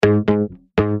We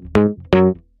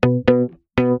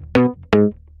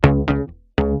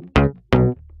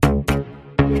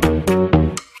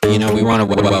want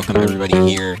to welcome everybody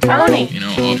here. Tony.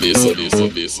 Obviously.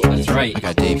 That's right. I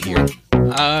got Dave here.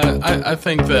 I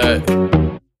think that,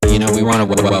 we want to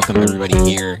welcome everybody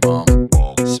here.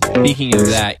 Speaking of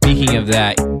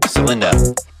that,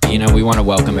 Celinda. we want to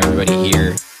welcome everybody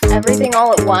here. Everything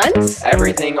all at once?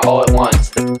 Everything all at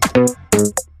once.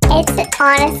 It's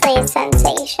honestly a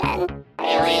sensation.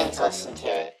 Aliens listen to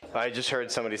it. I just heard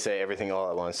somebody say everything all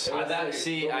at once. I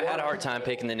had a hard time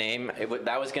picking the name.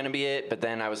 That was going to be it, but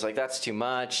then I was like, that's too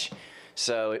much.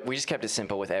 So we just kept it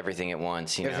simple with everything at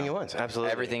once. Everything at once,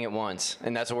 absolutely. Everything at once.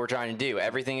 And that's what we're trying to do.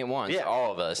 Everything at once. Yeah.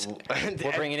 All of us.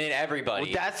 We're bringing in everybody.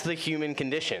 Well, that's the human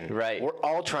condition. Right. We're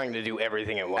all trying to do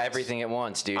everything at once. Everything at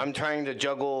once, dude. I'm trying to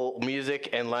juggle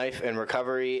music and life and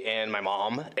recovery and my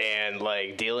mom and,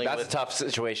 dealing with... That's a tough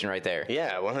situation right there.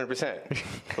 Yeah, 100%.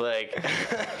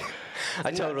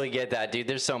 I totally get that, dude.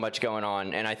 There's so much going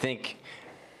on. And I think...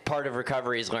 part of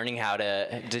recovery is learning how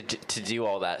to do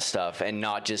all that stuff and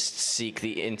not just seek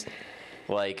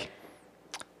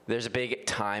there's a big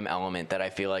time element that I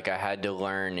feel like I had to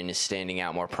learn and is standing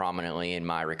out more prominently in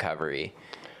my recovery.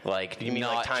 You mean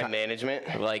time management?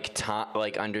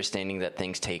 Understanding that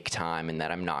things take time and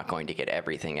that I'm not going to get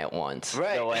everything at once.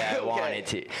 Right. The way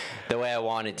I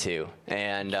wanted to.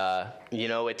 And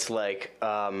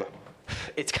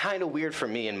it's kind of weird for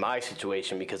me in my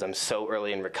situation because I'm so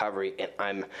early in recovery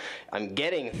and I'm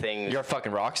getting things. You're a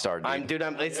fucking rock star, dude.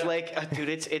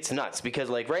 It's nuts because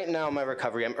right now in my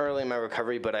recovery, I'm early in my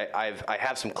recovery, but I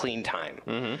have some clean time.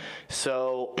 Mm-hmm.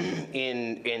 So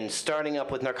in starting up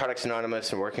with Narcotics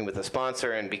Anonymous and working with a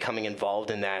sponsor and becoming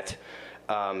involved in that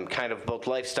kind of both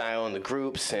lifestyle and the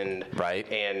groups and right.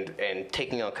 and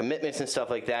taking on commitments and stuff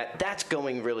like that, that's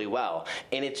going really well,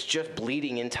 and it's just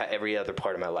bleeding into every other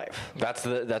part of my life. That's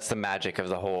the magic of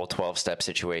the whole 12-step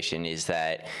situation is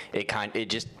that it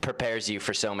just prepares you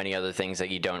for so many other things that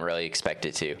you don't really expect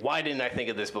it to. Why didn't I think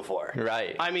of this before?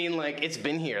 Right. I mean, it's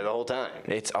been here the whole time.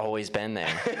 It's always been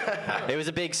there. It was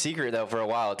a big secret though for a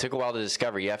while. It took a while to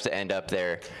discover. You have to end up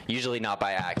there, usually not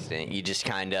by accident. You just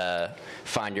kind of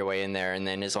find your way in there. And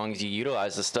then as long as you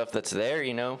utilize the stuff that's there,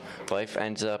 life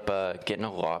ends up getting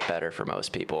a lot better for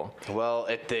most people. Well,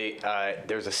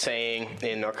 there's a saying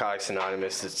in Narcotics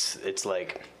Anonymous. It's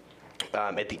like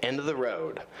at the end of the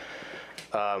road,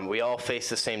 we all face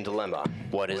the same dilemma.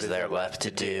 What is there left to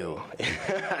do?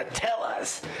 Tell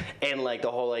us. And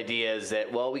the whole idea is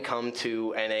that we come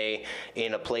to NA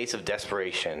in a place of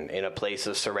desperation, in a place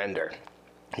of surrender.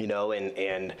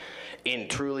 And in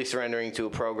truly surrendering to a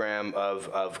program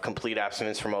of complete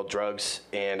abstinence from all drugs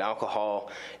and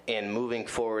alcohol and moving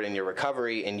forward in your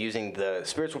recovery and using the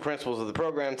spiritual principles of the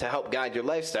program to help guide your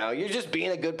lifestyle, you're just being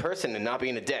a good person and not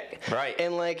being a dick. Right.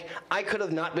 And I could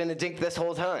have not been a dick this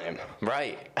whole time.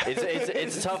 Right.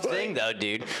 It's a tough thing though,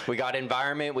 dude. We got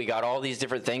environment, we got all these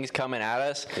different things coming at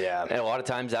us. Yeah. And a lot of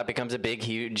times that becomes a big,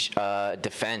 huge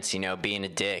defense, being a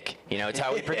dick. It's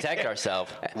how we protect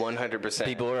ourselves. 100%.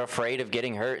 People are afraid of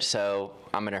getting hurt, so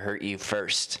I'm going to hurt you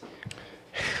first.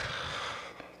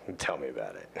 Tell me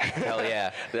about it. Hell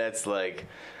yeah. That's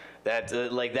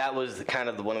that was kind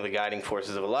of one of the guiding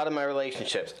forces of a lot of my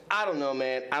relationships. I don't know,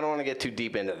 man. I don't want to get too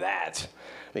deep into that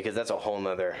because that's a whole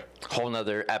nother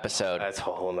episode. That's a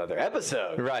whole nother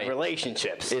episode. Right.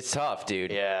 Relationships. It's tough,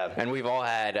 dude. Yeah. And we've all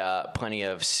had plenty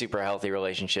of super healthy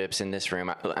relationships in this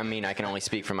room. I mean, I can only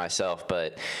speak for myself,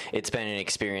 but it's been an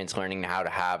experience learning how to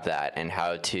have that and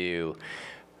how to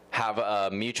have a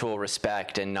mutual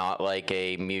respect and not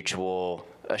a mutual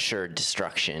assured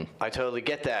destruction. I totally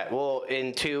get that. Well,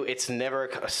 and two, it's never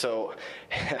so.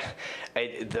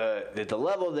 The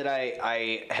level that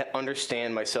I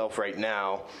understand myself right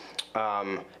now,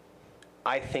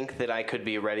 I think that I could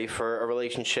be ready for a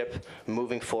relationship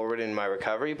moving forward in my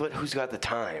recovery, but who's got the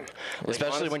time?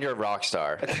 Especially when you're a rock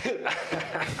star.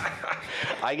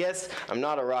 I guess I'm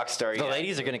not a rock star yet. The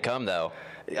ladies are gonna come though.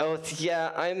 Oh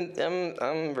yeah,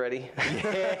 I'm ready.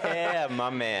 Yeah, my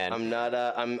man. I'm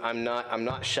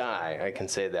not shy. I can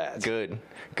say that. Good.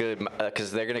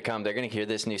 Because they're gonna come. They're gonna hear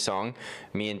this new song.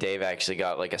 Me and Dave actually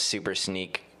got a super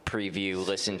sneak preview.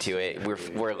 Listen to it.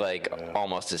 We're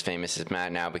almost as famous as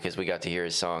Matt now because we got to hear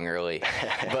his song early.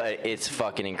 But it's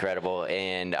fucking incredible,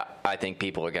 and I think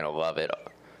people are gonna love it.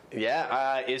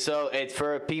 Yeah, so it's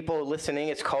for people listening.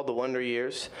 It's called The Wonder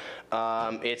Years.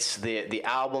 It's the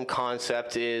album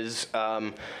concept is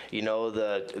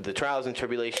the trials and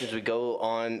tribulations we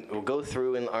go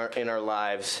through in our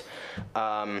lives.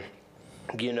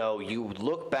 you know, you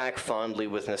look back fondly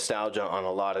with nostalgia on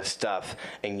a lot of stuff,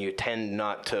 and you tend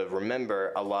not to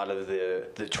remember a lot of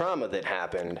the trauma that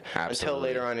happened until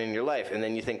later on in your life. And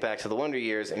then you think back to the Wonder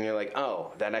Years, and you're like,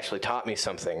 oh, that actually taught me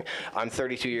something. I'm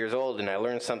 32 years old, and I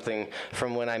learned something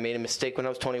from when I made a mistake when I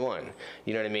was 21.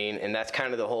 You know what I mean? And that's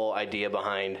kind of the whole idea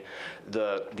behind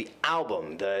the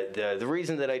album. The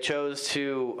reason that I chose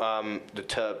to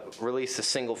release the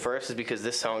single first is because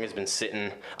this song has been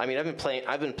sitting. I mean,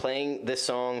 I've been playing this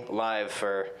song live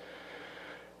for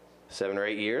 7 or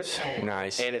 8 years.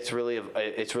 Nice. And it's really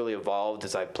evolved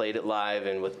as I've played it live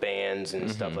and with bands and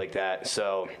stuff like that.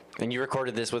 So. And you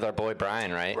recorded this with our boy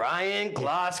Brian, right? Brian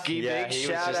Glosky, yeah, big he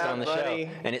shout was just out, on the buddy.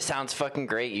 show. And it sounds fucking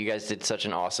great. You guys did such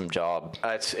an awesome job.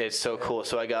 It's so cool.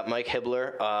 So I got Mike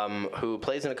Hibbler, who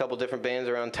plays in a couple different bands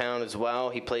around town as well.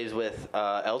 He plays with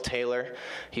L. Taylor.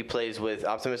 He plays with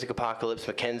Optimistic Apocalypse,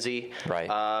 Mackenzie. Right.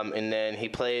 And then he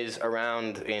plays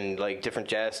around in like different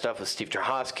jazz stuff with Steve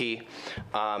Trahosky.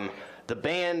 The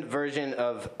band version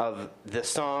of the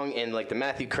song in like the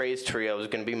Matthew Crays trio is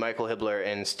going to be Michael Hibbler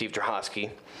and Steve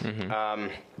Trahosky,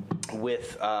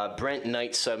 with Brent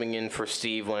Knight subbing in for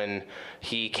Steve when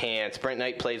he can't. Brent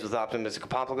Knight plays with Optimistic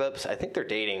Apocalypse. I think they're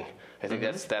dating. I think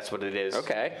that's what it is.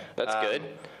 Okay, that's good.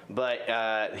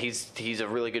 But he's a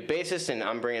really good bassist, and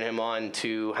I'm bringing him on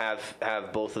to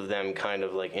have both of them kind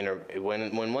of like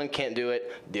when one can't do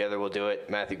it, the other will do it.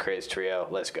 Matthew Crays trio,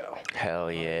 let's go. Hell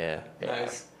yeah.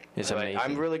 Nice. It's amazing.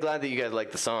 I'm really glad that you guys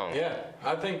like the song. Yeah,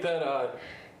 I think that I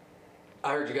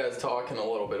heard you guys talking a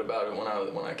little bit about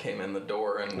it when I came in the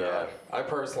door, and I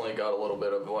personally got a little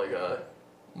bit of like a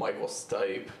Michael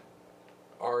Stipe,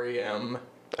 REM.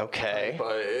 Okay.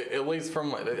 But at least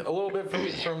from like, a little bit from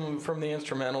the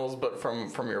instrumentals, but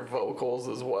from your vocals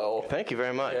as well. Thank you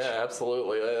very much. Yeah,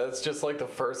 absolutely. That's just like the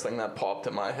first thing that popped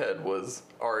in my head was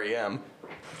REM.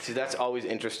 See, that's always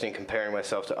interesting comparing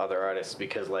myself to other artists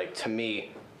because, like, to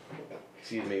me,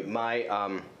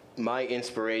 my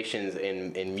inspirations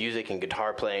in music and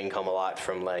guitar playing come a lot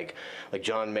from like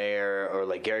John Mayer or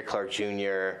like Gary Clark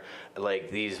Jr.,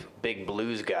 like these big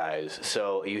blues guys.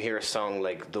 So you hear a song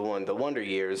like the Wonder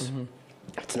Years.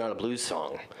 It's not a blues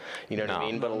song, you know what I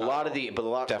mean. But a lot of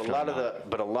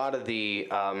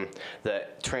the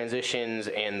transitions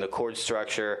and the chord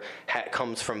structure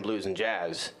comes from blues and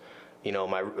jazz. You know,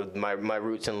 my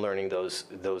roots in learning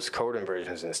those chord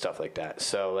inversions and stuff like that.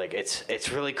 So like it's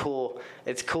really cool.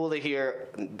 It's cool to hear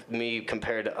me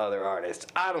compared to other artists.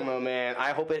 I don't know, man.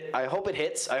 I hope it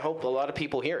hits. I hope a lot of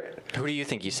people hear it. Who do you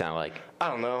think you sound like? I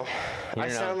don't know. I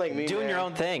sound like me, doing man. your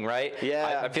own thing, right?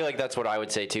 Yeah. I feel like that's what I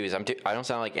would say too. Is I don't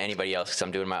sound like anybody else because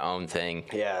I'm doing my own thing.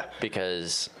 Yeah.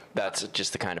 Because that's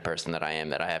just the kind of person that I am.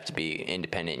 That I have to be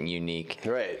independent and unique.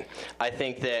 Right. I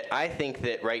think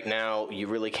that right now you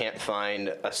really can't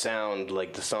find a sound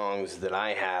like the songs that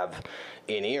I have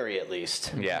in Erie, at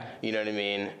least. Yeah. You know what I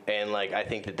mean? And like I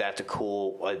think that's a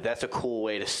cool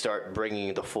way to start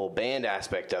bringing the full band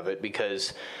aspect of it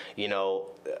because, you know,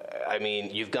 I mean,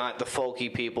 you've got the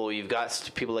folky people, you've got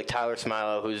people like Tyler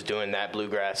Smilo who's doing that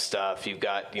bluegrass stuff. You've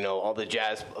got, you know, all the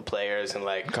jazz players and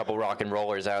like a couple rock and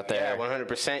rollers out there. Yeah,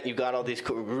 100%. You've got all these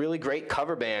really great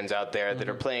cover bands out there that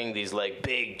are playing these like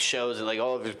big shows at like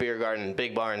Oliver's Beer Garden,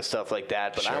 Big Bar, and stuff like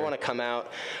that. But I want to come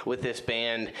out with this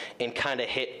band and kind of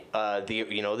hit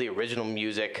the original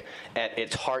music at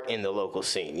its heart in the local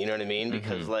scene. You know what I mean?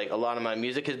 Because like a lot of my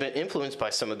music has been influenced by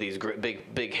some of these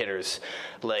big hitters,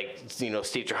 like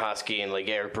Steve Trahosky and like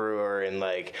Eric Brewer and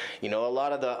like a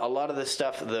lot of the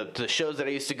stuff, the shows that I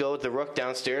used to go at the Rook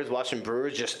downstairs watching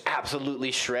Brewers just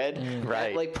absolutely shred.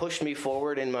 Right. That like pushed me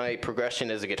forward in my progression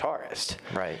as a guitarist.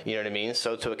 Right. You know what I mean?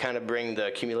 So to kind of bring the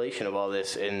accumulation of all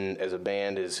this in as a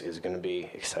band is going to be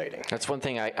exciting. That's one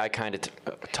thing I kind of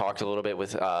talked a little bit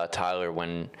with Tyler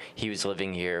when he was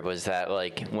living here, was that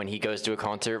like when he goes to a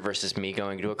concert versus me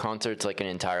going to a concert, it's like an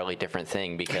entirely different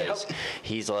thing because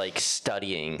he's like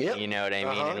studying, you know what I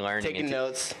mean, and learning. Taking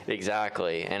notes.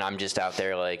 Exactly. And I'm just out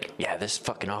there like, yeah, this is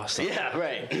fucking awesome. Yeah,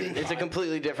 right. It's a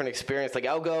completely different experience. Like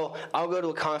I'll go to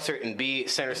a concert and be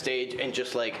center stage and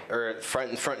just like, or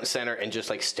front and center and just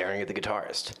like staring at the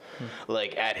guitarist,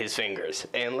 like at his fingers,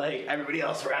 and like everybody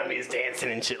else around me is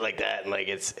dancing and shit like that, and like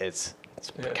it's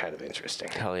kind of interesting.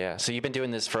 Hell yeah. So you've been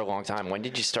doing this for a long time. When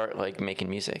did you start like making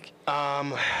music?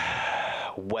 When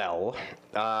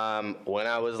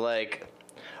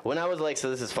I was like, so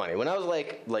this is funny. When I was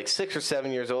like 6 or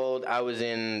 7 years old, I was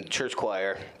in church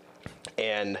choir,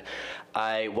 and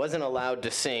I wasn't allowed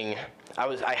to sing.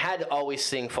 I had to always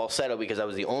sing falsetto because I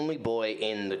was the only boy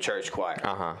in the church choir.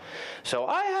 Uh-huh. So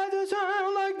I had to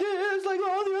sound like this, like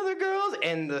all the other girls,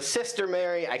 and the sister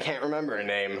Mary, I can't remember her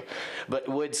name, but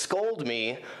would scold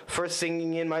me for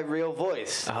singing in my real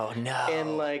voice. Oh no!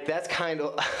 And like that's kind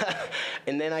of,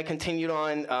 and then I continued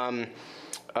on,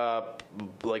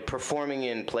 like performing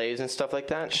in plays and stuff like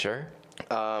that. Sure.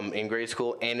 In grade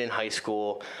school and in high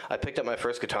school. I picked up my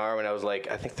first guitar when I was like,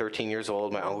 I think 13 years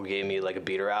old. My uncle gave me like a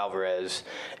Beater Alvarez,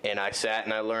 and I sat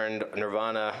and I learned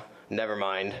Nirvana,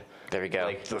 Nevermind. There we go.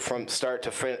 Like from start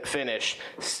to finish,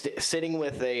 sitting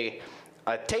with a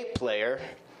tape player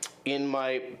in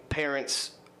my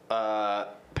parents'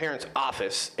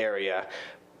 office area,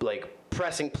 like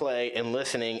pressing play and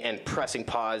listening and pressing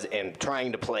pause and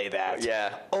trying to play that.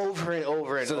 Yeah. Over and over and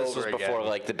over again. So this was before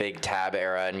like the big tab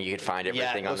era, and you could find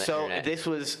everything on the internet. This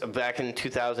was back in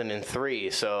 2003,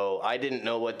 so I didn't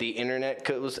know what the internet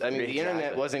was. I mean, the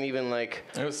internet wasn't even like...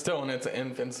 It was still in its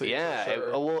infancy. Yeah,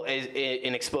 for sure.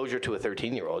 In exposure to a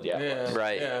 13-year-old, Yeah.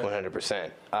 Right. Yeah.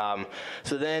 100%.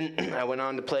 So then I went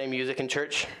on to play music in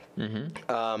church.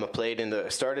 I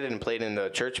started and played in the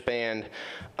church band.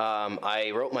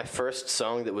 I wrote my first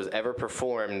song that was ever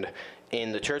performed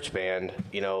in the church band.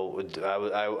 You know,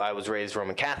 I was raised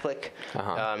Roman Catholic,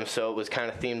 so it was kind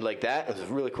of themed like that. It was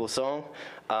a really cool song.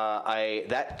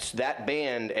 That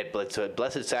band at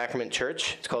Blessed Sacrament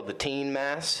Church, it's called the Teen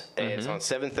Mass. It's on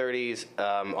 7:30s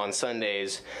on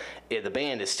Sundays. The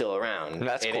band is still around.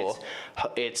 That's cool.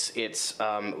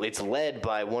 It's led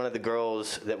by one of the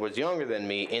girls that was younger than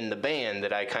me in the band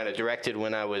that I kind of directed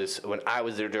when I was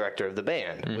the director of the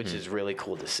band, which is really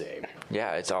cool to see.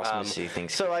 Yeah, it's awesome to see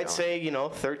things. So I'd say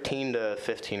 13 to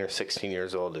 15 or 16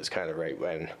 years old is kind of right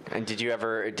when. And did you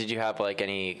have like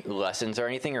any lessons or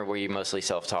anything, or were you mostly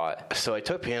self-taught? So I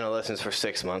took piano lessons for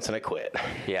 6 months and I quit.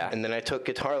 Yeah. And then I took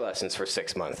guitar lessons for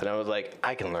 6 months and I was like,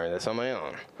 I can learn this on my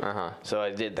own. So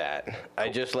I did that. I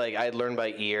just I'd learn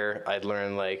by ear. I'd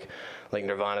learn like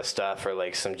Nirvana stuff or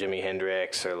like some Jimi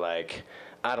Hendrix or like,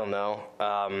 I don't know.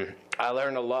 I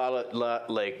learned a lot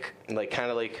like kind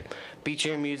of like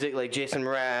beachier music like Jason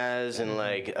Mraz and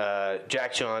like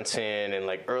Jack Johnson and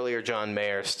like earlier John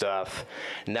Mayer stuff.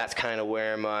 And that's kind of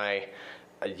where my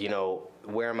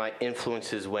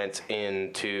influences went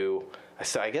into.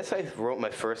 So I guess I wrote my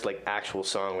first like actual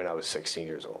song when I was 16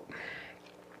 years old.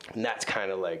 And that's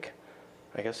kind of like,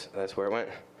 I guess that's where it went.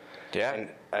 Yeah. And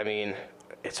I mean,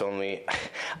 it's only,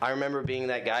 I remember being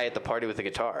that guy at the party with the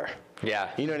guitar.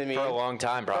 Yeah. You know what I mean? For a long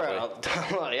time, probably.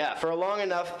 For long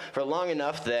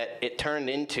enough that it turned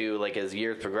into, like, as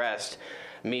years progressed,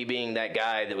 me being that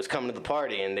guy that was coming to the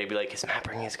party, and they'd be like, "Is Matt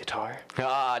bringing his guitar?"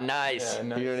 Ah, nice. Yeah,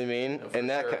 nice. You know what I mean? Yeah, and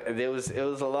that sure.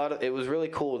 it was really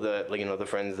cool that, like, the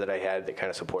friends that I had that kind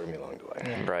of supported me along the way.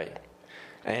 Yeah. Right.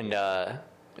 And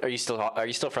are you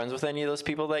still friends with any of those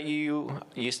people that you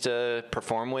used to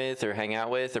perform with or hang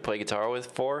out with or play guitar with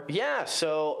for? Yeah,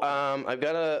 so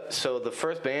so the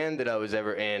first band that I was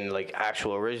ever in, like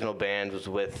actual original band, was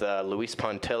with Luis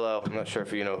Pontillo. I'm not sure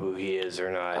if you know who he is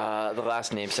or not. The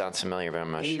last name sounds familiar, but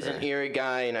I'm not sure. He's an Erie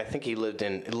guy, and I think he lived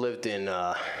in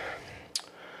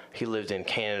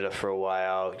Canada for a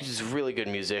while. He's a really good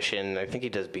musician. I think he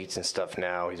does beats and stuff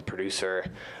now. He's a producer.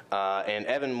 And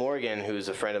Evan Morgan, who's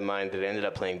a friend of mine that ended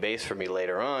up playing bass for me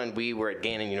later on, we were at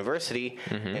Gannon University,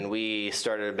 and we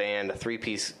started a band, a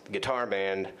 3-piece guitar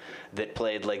band that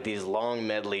played like these long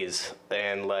medleys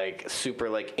and like super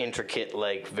like intricate,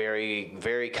 like very,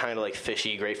 very kind of like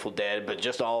fishy Grateful Dead, but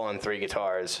just all on 3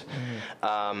 guitars.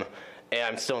 And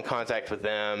I'm still in contact with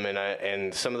them,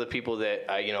 and some of the people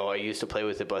that I used to play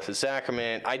with at Blessed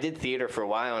Sacrament. I did theater for a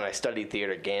while, and I studied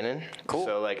theater at Gannon. Cool.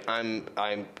 So like I'm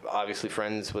obviously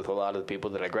friends with a lot of the people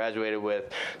that I graduated with.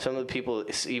 Some of the people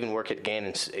even work at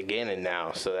Gannon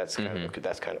now. So that's kind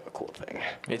of a cool thing.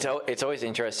 It's always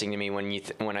interesting to me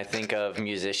when I think of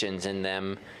musicians and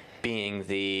them being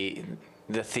the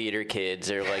theater kids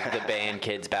or like the band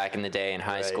kids back in the day in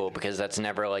high school, because that's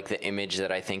never like the image that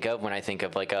I think of when I think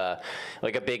of like a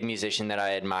big musician that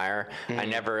I admire. I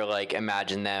never like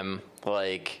imagine them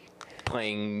like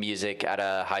playing music at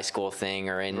a high school thing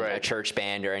or in a church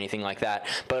band or anything like that.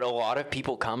 But a lot of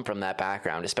people come from that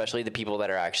background, especially the people that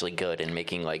are actually good and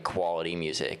making like quality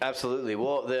music. Absolutely.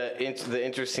 Well, the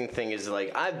interesting thing is,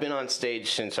 like, I've been on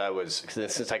stage since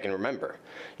I can remember.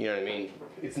 You know what I mean?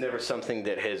 It's never something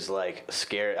that has like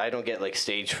scared. I don't get like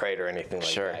stage fright or anything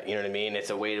like that. You know what I mean? It's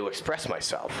a way to express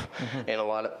myself, and a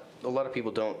lot of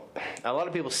people don't. A lot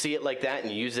of people see it like that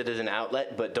and use it as an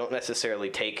outlet, but don't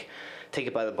necessarily take take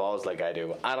it by the balls like I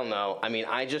do. I don't know. I mean,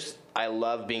 I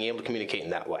love being able to communicate in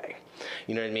that way.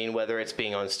 You know what I mean? Whether it's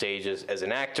being on stage as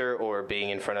an actor or being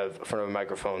in front of a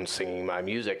microphone singing my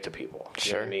music to people.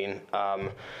 You know what I mean?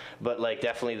 But like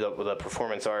definitely the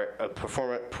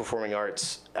performing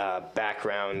arts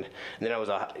background. And then I was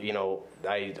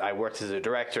I worked as a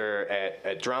director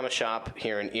at Drama Shop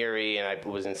here in Erie, and I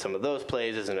was in some of those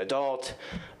plays as an adult.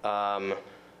 And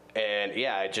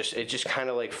yeah, it just kind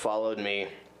of like followed me,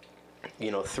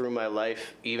 through my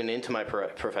life, even into my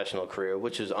professional career,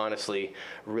 which is honestly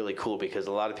really cool because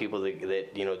a lot of people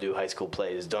that do high school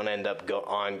plays don't end up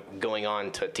going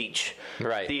on to teach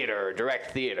theater or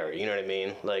direct theater. You know what I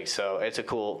mean? Like, so it's a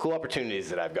cool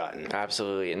opportunities that I've gotten.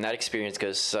 Absolutely, and that experience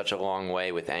goes such a long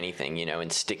way with anything,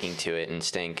 and sticking to it and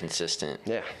staying consistent.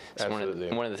 Yeah, so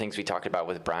absolutely. One of the things we talked about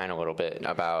with Brian a little bit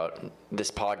about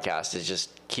this podcast is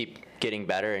just keep getting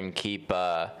better and keep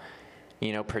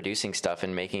producing stuff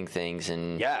and making things.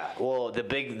 And yeah, well,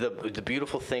 the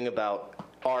beautiful thing about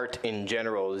art in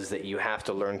general is that you have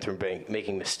to learn through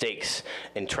making mistakes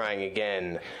and trying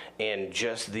again, and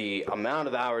just the amount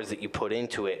of hours that you put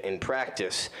into it in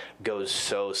practice goes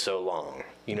so long.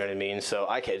 You know what I mean? So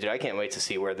I can't wait to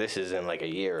see where this is in like a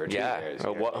year or 2 years.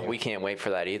 Yeah, we can't wait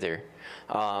for that either.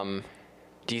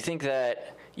 Do you think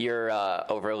that you're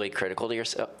overly critical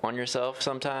to on yourself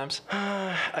sometimes?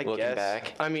 I looking guess.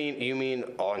 Back. I mean, you mean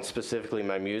on specifically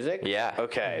my music? Yeah.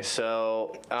 Okay,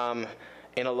 so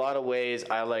in a lot of ways,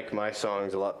 I like my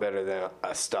songs a lot better than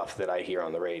stuff that I hear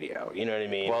on the radio. You know what I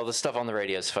mean? Well, the stuff on the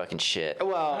radio is fucking shit.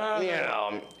 Well,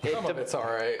 some of it's all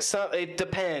right. So it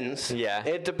depends. Yeah.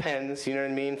 It depends. You know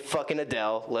what I mean? Fucking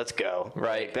Adele, let's go.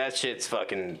 Right. Like, that shit's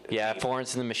fucking. Yeah,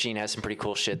 Florence and the Machine has some pretty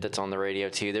cool shit that's on the radio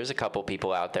too. There's a couple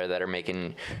people out there that are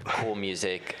making cool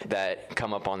music that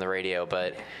come up on the radio,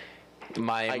 but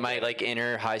my like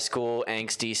inner high school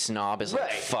angsty snob is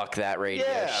like, fuck that radio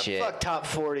shit. Fuck top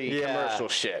 40 commercial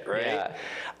shit, right? Yeah.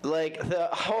 Like the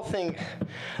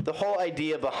whole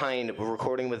idea behind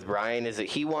recording with Brian is that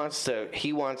he wants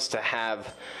to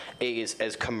have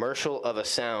as commercial of a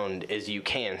sound as you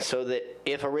can, so that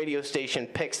if a radio station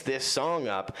picks this song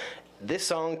up, this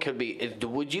song could be.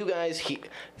 Would you guys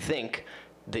think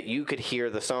that you could hear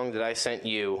the song that I sent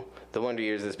you, The Wonder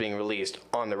Years, that's being released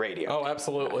on the radio? Oh,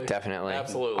 absolutely. Definitely.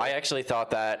 Absolutely. I actually thought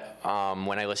that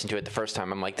when I listened to it the first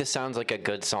time. I'm like, this sounds like a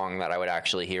good song that I would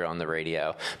actually hear on the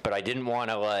radio. But I didn't want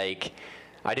to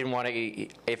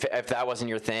if that wasn't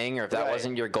your thing, or if that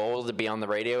wasn't your goal to be on the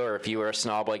radio, or if you were a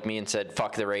snob like me and said,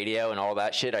 fuck the radio and all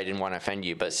that shit, I didn't want to offend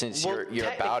you. But since you're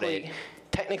about it.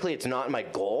 Technically, it's not my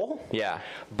goal. Yeah.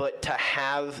 But to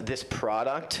have this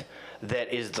product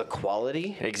that is the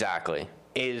quality. Exactly.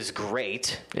 Is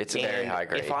great. It's very high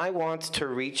grade. If I want to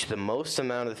reach the most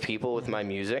amount of people with my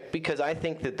music, because I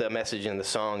think that the message in the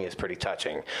song is pretty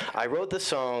touching. I wrote the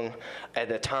song at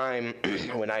the time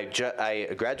when I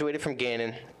graduated from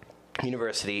Gannon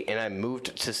University, and I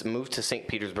moved to St.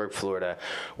 Petersburg, Florida,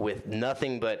 with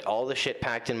nothing but all the shit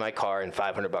packed in my car and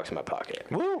 $500 in my pocket.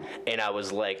 Woo! And I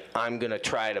was like, I'm gonna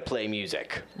try to play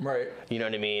music. Right. You know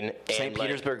what I mean? St.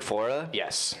 Petersburg, Florida?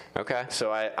 Yes. Okay.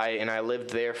 So I lived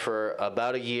there for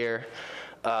about a year.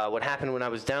 What happened when I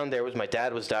was down there was my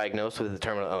dad was diagnosed with a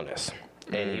terminal illness,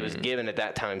 and he was given at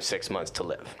that time 6 months to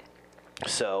live.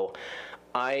 So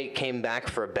I came back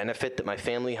for a benefit that my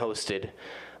family hosted,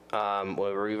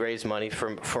 where we raised money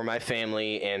for my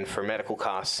family and for medical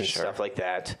costs and stuff like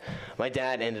that. My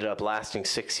dad ended up lasting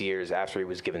 6 years after he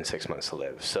was given 6 months to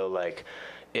live. So like,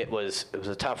 it was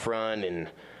a tough run and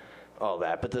all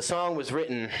that. But the song was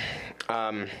written,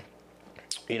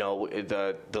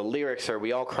 the lyrics are,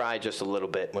 we all cry just a little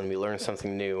bit when we learn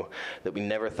something new that we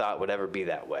never thought would ever be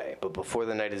that way. But before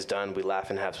the night is done, we laugh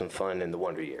and have some fun in the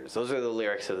wonder years. Those are the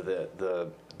lyrics of the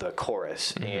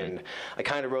chorus. Mm-hmm. And I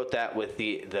kind of wrote that with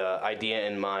the idea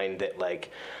in mind that,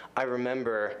 like, I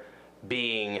remember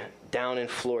being down in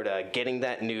Florida, getting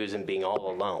that news and being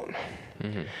all alone,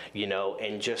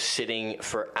 and just sitting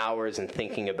for hours and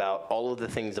thinking about all of the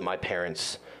things that my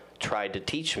parents tried to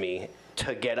teach me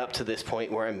to get up to this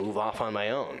point where I move off on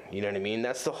my own. You know what I mean?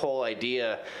 That's the whole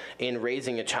idea in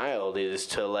raising a child, is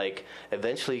to, like,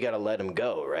 eventually you got to let them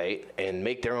go, right? And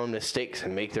make their own mistakes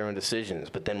and make their own decisions.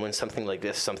 But then when something like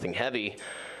this, something heavy,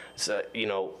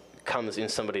 comes in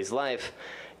somebody's life,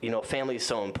 family is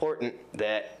so important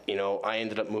that, I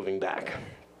ended up moving back.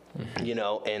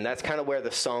 And that's kind of where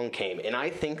the song came. And I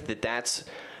think that that's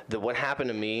what happened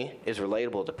to me is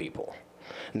relatable to people.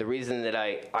 And the reason that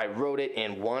I wrote it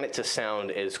and want it to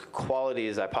sound as quality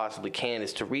as I possibly can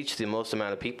is to reach the most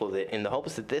amount of people, that in the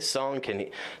hopes that this song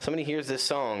somebody hears this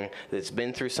song that's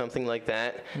been through something like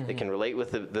that, that can relate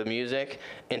with the music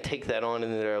and take that on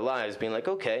into their lives, being like,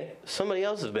 okay, somebody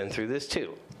else has been through this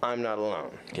too. I'm not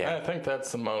alone. Yeah, I think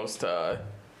that's the most,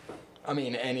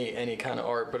 any kind of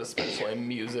art, but especially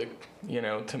music,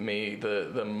 to me,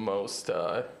 the most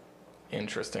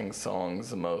interesting songs,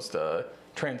 the most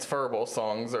transferable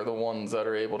songs are the ones that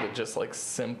are able to just like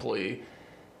simply,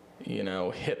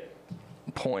 hit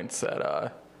points that,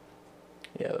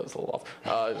 that was a little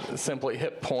off. Simply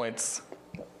hit points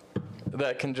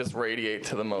that can just radiate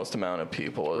to the most amount of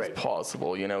people as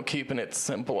possible, keeping it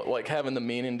simple, like having the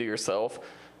meaning to yourself,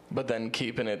 but then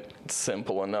keeping it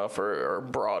simple enough or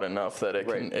broad enough that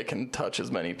it can touch as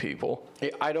many people.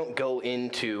 I don't go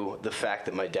into the fact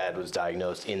that my dad was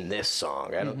diagnosed in this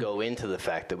song. I don't go into the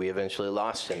fact that we eventually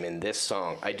lost him in this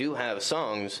song. I do have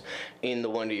songs in the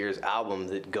Wonder Years album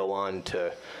that go on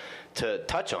to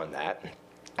touch on that,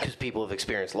 because people have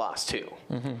experienced loss too,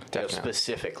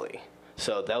 specifically.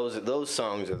 So those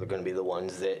songs are going to be the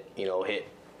ones that hit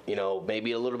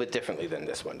maybe a little bit differently than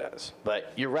this one does.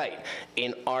 But you're right.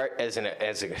 In art, as an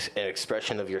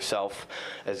expression of yourself,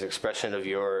 as an expression of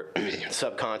your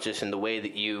subconscious and the way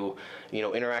that you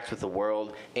interact with the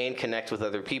world and connect with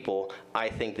other people, I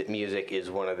think that music is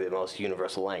one of the most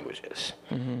universal languages.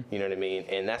 You know what I mean?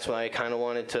 And that's why I kind of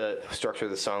wanted to structure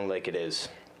the song like it is.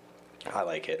 I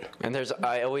like it. And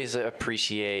I always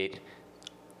appreciate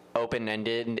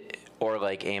open-ended or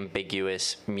like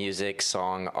ambiguous music,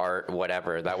 song, art,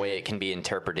 whatever. That way it can be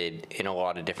interpreted in a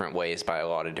lot of different ways by a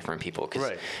lot of different people.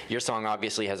 Because your song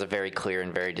obviously has a very clear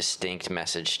and very distinct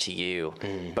message to you,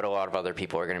 but a lot of other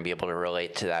people are going to be able to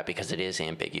relate to that because it is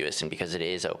ambiguous and because it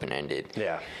is open-ended.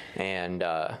 Yeah. And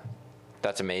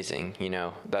that's amazing.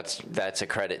 That's a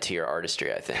credit to your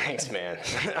artistry, I think. Thanks, man.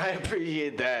 I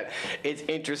appreciate that. It's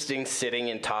interesting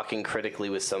sitting and talking critically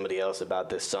with somebody else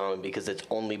about this song because it's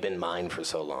only been mine for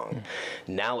so long.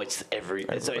 Now it's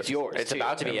yours. It's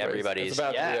about to be everybody's. It's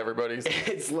about to be everybody's.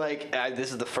 It's like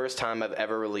this is the first time I've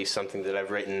ever released something that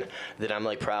I've written that I'm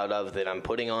like proud of, that I'm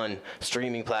putting on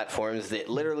streaming platforms that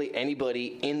literally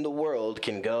anybody in the world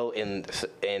can go and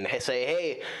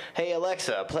say, hey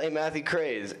Alexa, play Matthew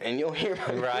Crays, and you'll hear.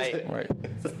 Right.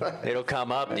 It'll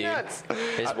come up, dude. Nuts.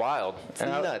 It's wild. It's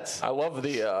nuts. I love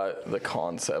the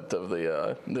concept of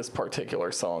this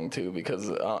particular song too, because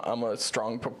I'm a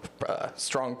strong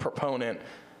proponent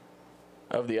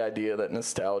of the idea that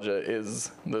nostalgia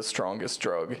is the strongest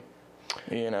drug.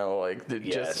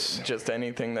 Just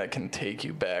anything that can take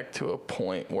you back to a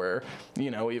point where,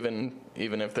 even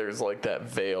if there's like that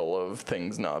veil of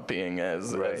things not being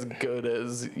as good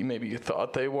as maybe you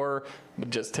thought they were, but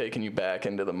just taking you back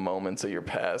into the moments of your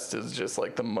past is just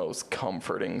like the most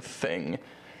comforting thing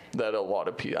that a lot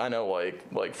of people, I know,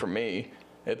 like for me,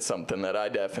 it's something that I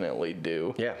definitely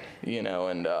do. Yeah.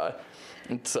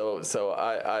 So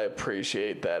I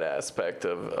appreciate that aspect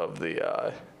of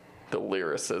the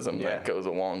lyricism that goes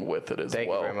along with it as well. Thank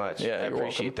you very much. Yeah, I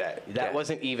appreciate that. That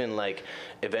wasn't even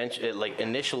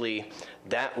initially,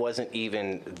 that wasn't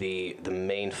even the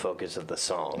main focus of the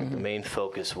song. The main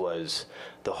focus was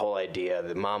the whole idea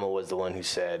that Mama was the one who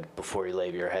said, before you lay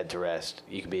your head to rest,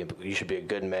 you should be a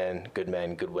good man,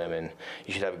 good women.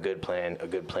 You should have a good plan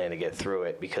to get through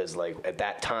it. Because at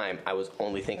that time, I was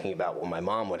only thinking about what my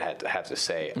mom would have to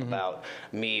say about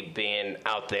me being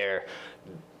out there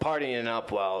partying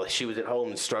up while she was at home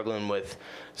and struggling with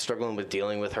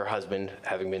dealing with her husband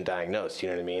having been diagnosed. You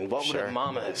know what I mean? What would her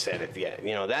mama have said if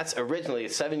that's originally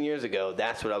 7 years ago.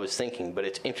 That's what I was thinking. But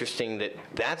it's interesting that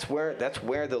that's where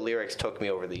the lyrics took me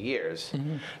over the years,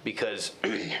 because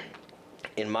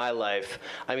in my life,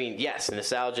 yes,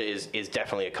 nostalgia is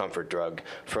definitely a comfort drug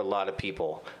for a lot of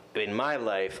people. In my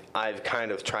life, I've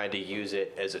kind of tried to use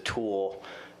it as a tool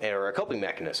or a coping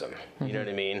mechanism, you know what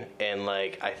I mean? And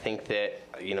I think that,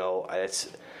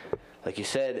 it's, like you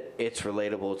said, it's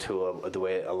relatable to the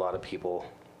way a lot of people,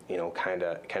 kind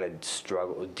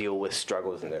of deal with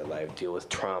struggles in their life, deal with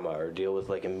trauma, or deal with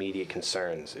immediate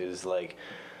concerns, is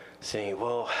saying,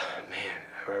 well, man,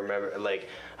 I remember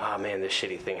oh man, this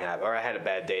shitty thing happened, or I had a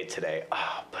bad day today.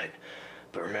 Oh,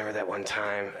 but remember that one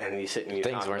time, and you sit and you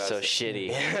things weren't so shitty.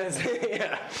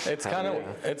 Yeah. It's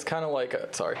kind of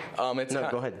like sorry. Go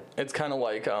ahead. It's kind of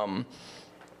like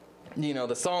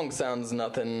the song sounds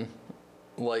nothing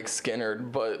like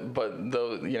Skinnerd, but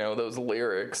those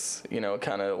lyrics,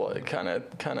 kind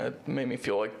of made me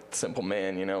feel like Simple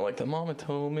Man. Like the mama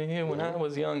told me when I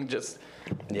was young, just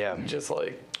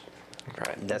like.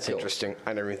 Right. That's Cool. interesting.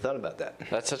 I never even thought about that.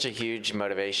 That's such a huge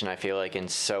motivation, I feel like, in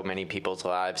so many people's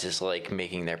lives is, like,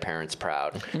 making their parents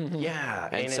proud. Yeah.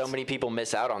 And so many people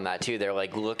miss out on that, too. They're,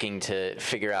 like, looking to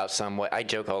figure out some way. I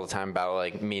joke all the time about,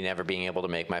 like, me never being able to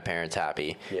make my parents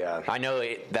happy. Yeah. I know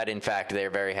that, in fact, they're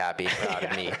very happy and proud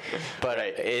of me. But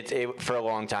it for a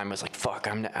long time, I was like, fuck,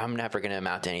 I'm never going to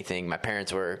amount to anything. My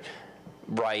parents were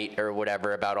right or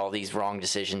whatever about all these wrong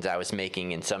decisions I was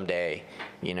making, and someday,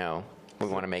 you know, we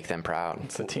want to make them proud.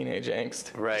 It's a teenage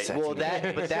angst. Right. Well,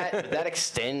 that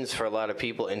extends for a lot of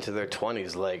people into their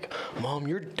 20s. Like, Mom,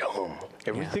 you're dumb.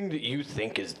 Everything that you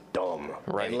think is dumb.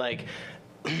 Right. And like,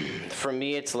 for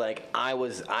me, it's like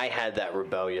I had that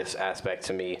rebellious aspect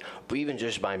to me, but even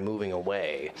just by moving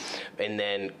away, and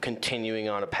then continuing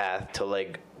on a path to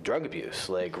like drug abuse,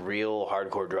 like real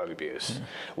hardcore drug abuse,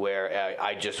 where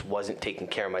I just wasn't taking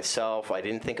care of myself. I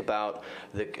didn't think about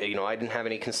I didn't have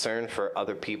any concern for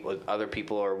other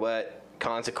people or what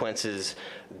consequences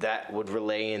that would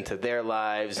relay into their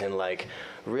lives, and like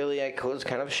really I was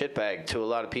kind of a shitbag to a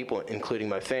lot of people, including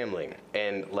my family.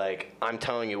 And like, I'm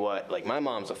telling you what, like, my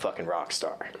mom's a fucking rock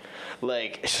star.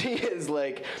 Like, she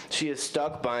is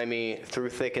stuck by me through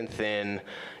thick and thin.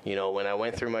 You know, when I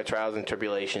went through my trials and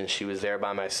tribulations, she was there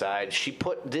by my side. She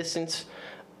put distance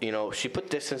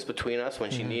between us when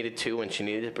she needed to, when she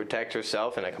needed to protect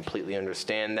herself, and I completely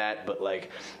understand that. But like,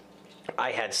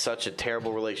 I had such a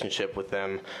terrible relationship with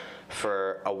them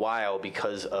for a while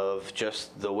because of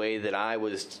just the way that I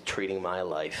was treating my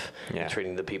life, and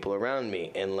treating the people around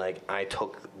me. And like, I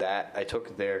took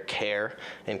their care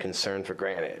and concern for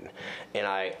granted. And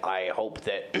I hope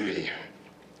that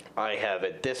I have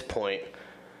at this point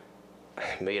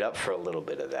made up for a little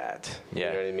bit of that. Yeah.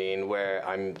 You know what I mean? Where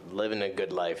I'm living a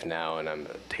good life now, and I'm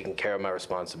taking care of my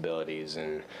responsibilities,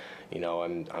 and you know,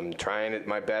 I'm trying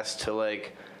my best to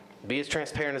like be as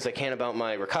transparent as I can about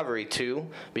my recovery too,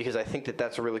 because I think that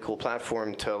that's a really cool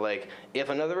platform to like, if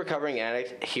another recovering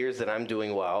addict hears that I'm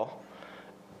doing well,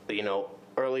 you know,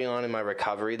 early on in my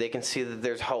recovery, they can see that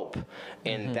there's hope.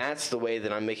 And that's the way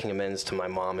that I'm making amends to my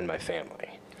mom and my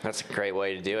family. That's a great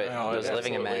way to do it. Oh, Those it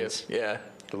living absolutely amends. is. Yeah.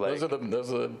 Like,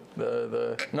 those are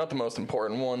the not the most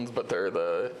important ones, but they're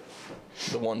the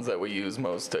ones that we use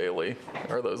most daily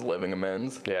are those living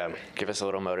amends. yeah. Give us a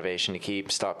little motivation to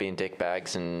stop being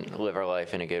dickbags and live our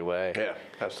life in a good way. Yeah,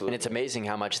 absolutely. And it's amazing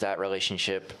how much that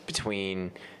relationship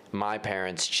between my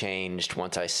parents changed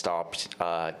once I stopped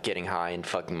getting high and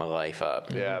fucking my life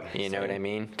up. Yeah, You know what I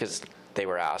mean? Because they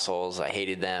were assholes. I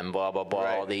hated them, blah, blah, blah,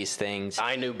 all these things.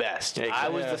 I knew best. I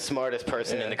was the smartest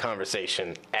person in the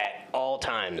conversation at all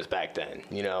times back then,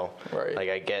 you know? Right. Like,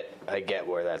 I get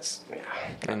where that's,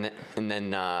 And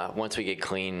then once we get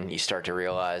clean, you start to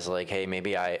realize, like, hey,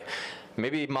 maybe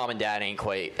mom and dad ain't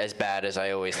quite as bad as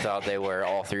I always thought they were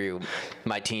all through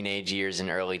my teenage years and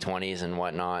early 20s and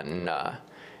whatnot. And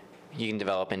you can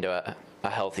develop into a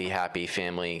healthy, happy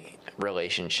family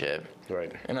relationship.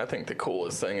 right. And I think the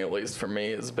coolest thing, at least for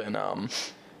me, has been,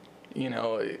 you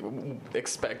know,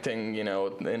 expecting, you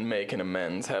know, and making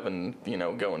amends, having, you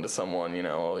know, going to someone, you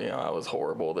know, I was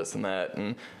horrible, this and that,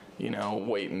 and, you know,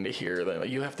 waiting to hear that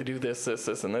you have to do this,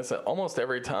 and this. Almost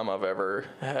every time I've ever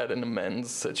had an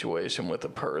amends situation with a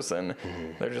person,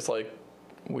 they're just like,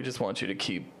 we just want you to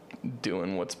keep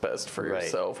doing what's best for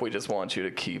yourself. We just want you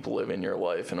to keep living your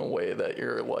life in a way that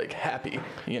you're like happy,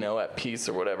 you know, at peace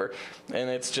or whatever. And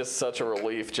it's just such a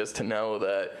relief just to know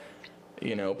that,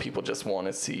 you know, people just want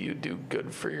to see you do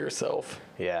good for yourself.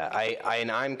 Yeah,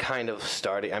 I'm kind of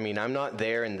starting. I mean, I'm not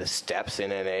there in the steps in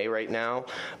NA right now,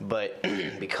 but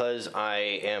because I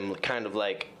am kind of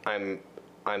like,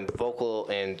 I'm vocal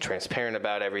and transparent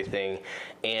about everything,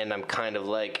 and I'm kind of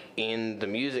like in the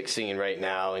music scene right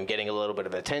now and getting a little bit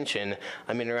of attention.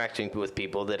 I'm interacting with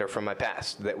people that are from my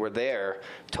past, that were there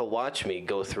to watch me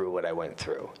go through what I went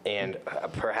through, and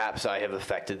perhaps I have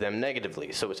affected them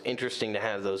negatively. So it's interesting to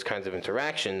have those kinds of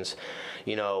interactions,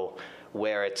 you know,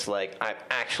 where it's like I've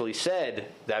actually said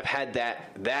that I've had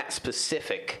that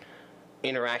specific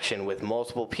interaction with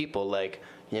multiple people, like,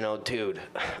 you know, dude,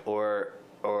 or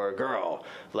girl,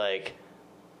 like,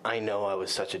 I know I was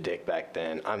such a dick back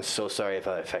then. I'm so sorry if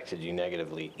I affected you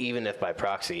negatively, even if by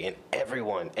proxy. And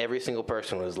every single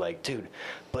person was like, dude,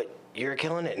 but you're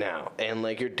killing it now, and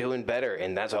like, you're doing better,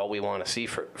 and that's all we want to see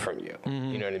from you.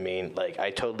 You know what I mean? Like,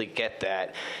 I totally get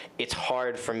that. It's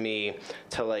hard for me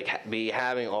to like be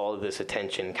having all of this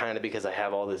attention, kind of because I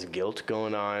have all this guilt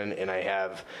going on, and I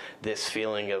have this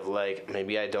feeling of like,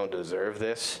 maybe I don't deserve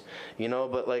this, you know,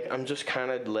 but like, I'm just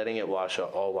kind of letting it wash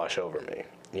over me,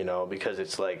 you know, because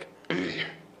it's like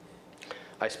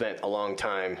I spent a long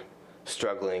time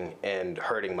struggling and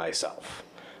hurting myself.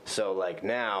 So like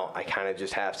now I kind of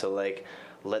just have to like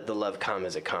let the love come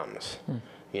as it comes.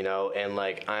 You know, and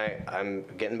like I'm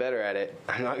getting better at it.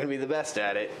 I'm not gonna be the best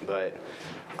at it, but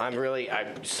I'm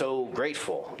so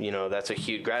grateful. You know,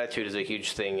 gratitude is a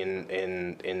huge thing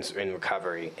in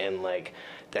recovery, and like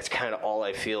that's kind of all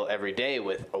I feel every day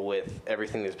with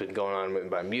everything that's been going on with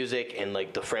my music, and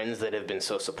like the friends that have been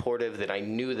so supportive that I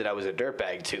knew that I was a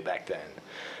dirtbag to back then.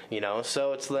 You know,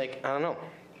 so it's like I don't know,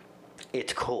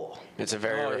 it's cool. It's a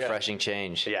very refreshing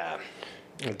change. Yeah,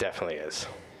 it definitely is.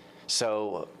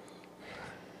 So.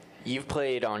 You've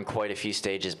played on quite a few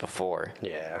stages before.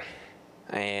 Yeah.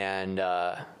 And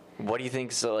what do you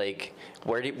think? So, like,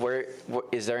 where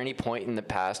is there any point in the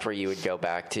past where you would go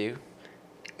back to,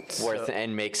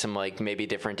 and make some like maybe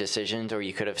different decisions, or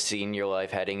you could have seen your life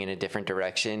heading in a different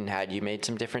direction had you made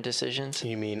some different decisions?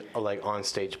 You mean like on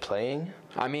stage playing?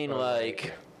 I mean,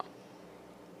 like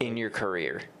in your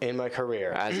career. In my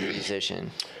career as a musician.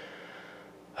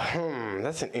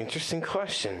 That's an interesting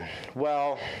question.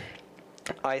 Well,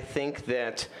 I think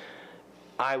that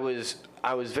I was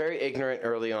very ignorant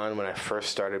early on when I first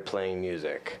started playing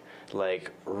music,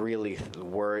 like really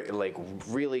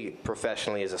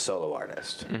professionally as a solo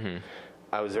artist. Mm-hmm.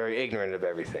 I was very ignorant of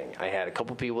everything. I had a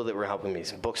couple people that were helping me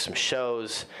book some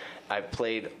shows. I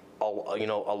played a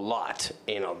lot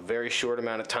in a very short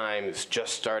amount of time. It was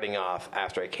just starting off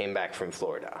after I came back from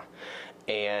Florida.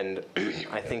 And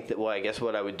I think that, I guess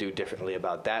what I would do differently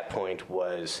about that point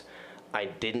was I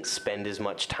didn't spend as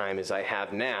much time as I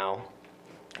have now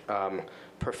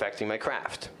perfecting my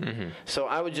craft. Mm-hmm. So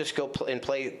I would just go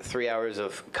play 3 hours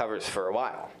of covers for a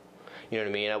while. You know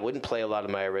what I mean? I wouldn't play a lot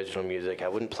of my original music. I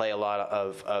wouldn't play a lot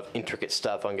of intricate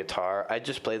stuff on guitar. I'd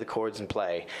just play the chords and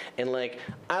play. And, like,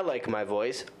 I like my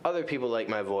voice. Other people like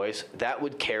my voice. That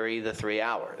would carry the 3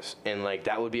 hours. And, like,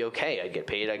 that would be okay. I'd get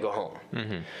paid. I'd go home.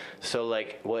 Mm-hmm. So,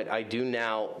 like, what I do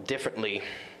now differently,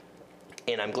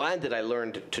 and I'm glad that I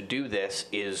learned to do this,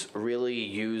 is really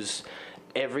use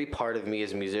every part of me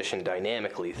as a musician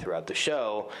dynamically throughout the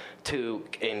show to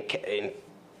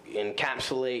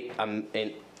encapsulate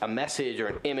a message or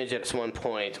an image at one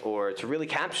point, or to really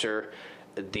capture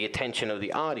the attention of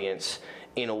the audience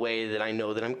in a way that I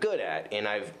know that I'm good at, and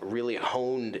I've really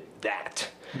honed that.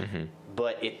 Mm-hmm.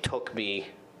 But it took me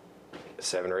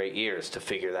 7 or 8 years to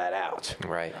figure that out.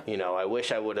 Right. You know, I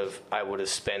wish I would have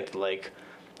spent like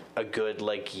a good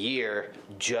year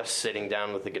just sitting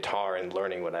down with the guitar and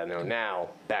learning what I know now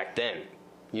back then.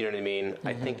 You know what I mean? Mm-hmm.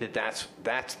 I think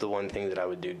that's the one thing that I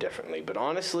would do differently. But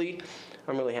honestly,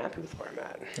 I'm really happy with where I'm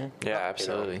at. Yeah,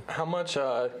 absolutely. You know,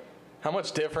 how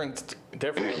much different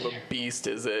of a beast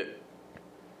is it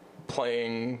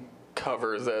playing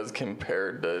covers as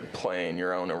compared to playing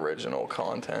your own original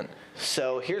content?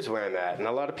 So here's where I'm at, and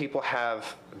a lot of people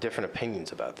have different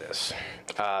opinions about this.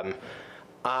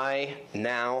 I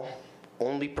now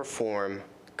only perform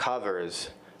covers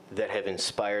that have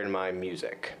inspired my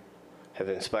music, have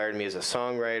inspired me as a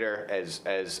songwriter,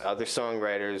 as other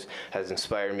songwriters, has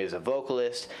inspired me as a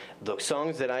vocalist. The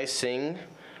songs that I sing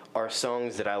are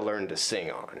songs that I learned to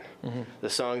sing on. Mm-hmm. The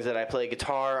songs that I play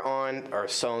guitar on are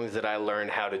songs that I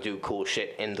learned how to do cool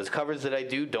shit, and the covers that I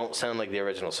do don't sound like the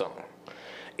original song.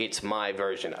 It's my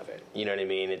version of it. You know what I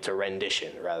mean? It's a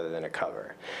rendition rather than a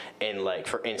cover. And, like,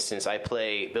 for instance, I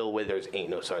play Bill Withers' Ain't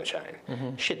No Sunshine.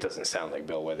 Mm-hmm. Shit doesn't sound like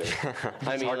Bill Withers.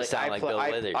 I mean, like, Bill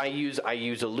Withers. I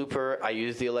use a looper. I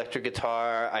use the electric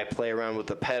guitar. I play around with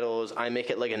the pedals. I make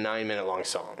it like a 9-minute long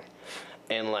song.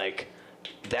 And, like,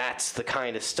 that's the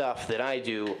kind of stuff that I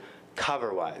do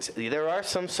cover-wise. There are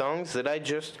some songs that I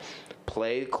just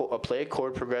play a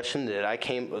chord progression that I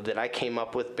came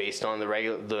up with based on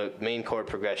the main chord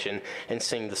progression and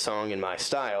sing the song in my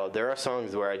style. There are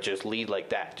songs where I just lead like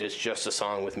that, just a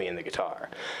song with me and the guitar.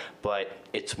 But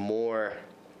it's more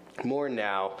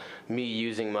now me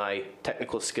using my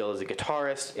technical skill as a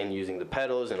guitarist and using the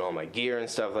pedals and all my gear and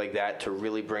stuff like that to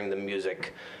really bring the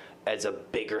music as a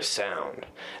bigger sound.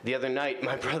 The other night,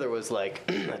 my brother was like,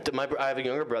 I have a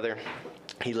younger brother.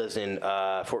 He lives in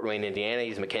Fort Wayne, Indiana.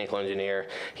 He's a mechanical engineer.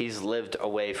 He's lived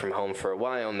away from home for a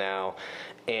while now.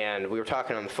 And we were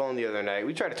talking on the phone the other night.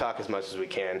 We try to talk as much as we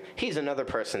can. He's another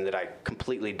person that I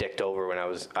completely dicked over when I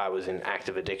was in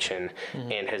active addiction,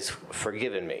 mm-hmm. and has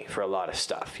forgiven me for a lot of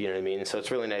stuff. You know what I mean? So it's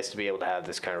really nice to be able to have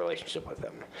this kind of relationship with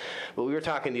him. But we were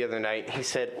talking the other night. He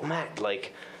said, well, Matt,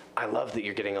 like, I love that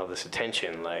you're getting all this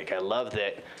attention. Like, I love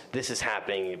that this is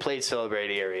happening. You played Celebrate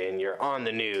Area, and you're on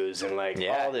the news, and, like,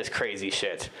 all this crazy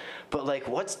shit. But, like,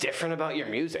 what's different about your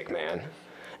music, man?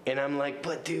 And I'm like,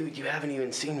 but dude, you haven't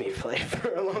even seen me play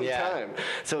for a long Yeah. time.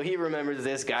 So he remembers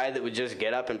this guy that would just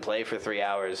get up and play for 3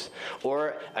 hours.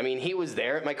 Or, I mean, he was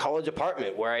there at my college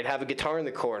apartment where I'd have a guitar in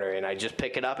the corner and I'd just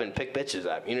pick it up and pick bitches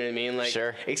up. You know what I mean? Like,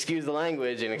 Sure. excuse the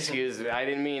language and I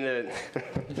didn't mean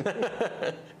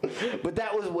to. But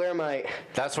that was where my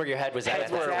That's where your head was at.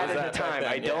 head was at the time.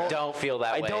 I Don't feel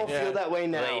that way. I don't feel that way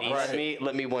now. Ladies.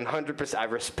 Let me 100%. I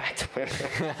respect women.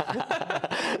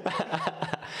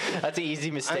 That's an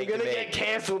easy mistake I'm gonna to make. get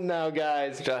canceled now,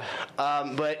 guys.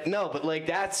 But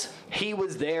like he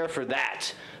was there for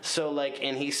that. So like,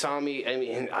 and he saw me. I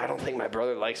mean, I don't think my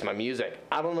brother likes my music.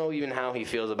 I don't know even how he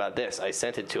feels about this. I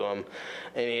sent it to him,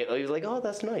 and he was like, "Oh,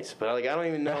 that's nice," but like, I don't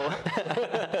even know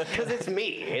because it's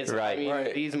me. It's Right. I mean,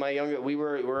 Right. he's my younger.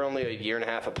 We're only a year and a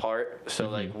half apart, so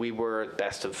like we were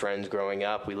best of friends growing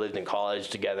up. We lived in college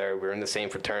together. We were in the same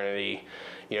fraternity.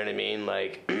 You know what I mean?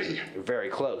 Like very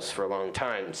close for a long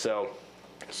time. So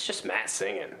it's just Matt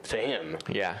singing to him.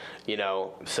 Yeah. You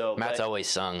know, so Matt's always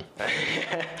sung.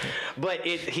 but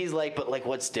he's like, but like,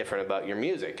 what's different about your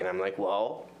music? And I'm like,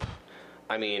 well,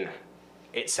 I mean,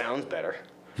 it sounds better.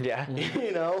 Yeah.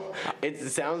 You know, it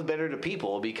sounds better to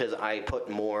people because I put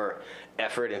more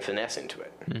effort and finesse into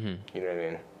it. Mm-hmm. You know what I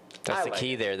mean? That's I the like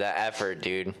key it. there, that effort,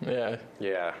 dude. Yeah.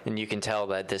 Yeah. And you can tell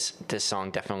that this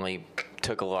song definitely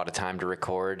took a lot of time to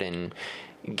record and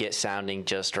get sounding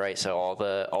just right. So all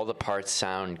the parts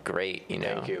sound great, you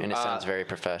know. Thank you. And it sounds very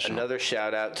professional. Another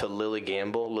shout out to Lily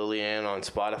Gamble, Lillian on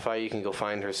Spotify. You can go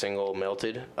find her single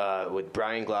 "Melted" with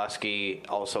Brian Glosky.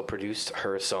 Also produced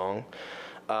her song.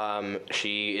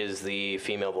 She is the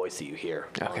female voice that you hear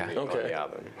on the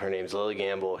album. Her name's Lily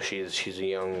Gamble. She's a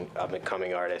young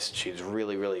up-and-coming artist. She's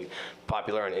really, really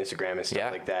popular on Instagram and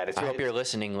stuff like that. I hope you're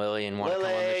listening, Lily, and want to come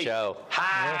on the Lily! show.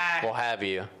 Hi! We'll have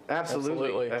you.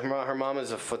 Absolutely. Absolutely. Her mom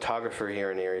is a photographer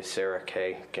here in Erie, Sarah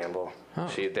K. Gamble.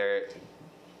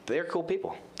 They're cool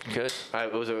people. Good.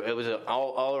 It was a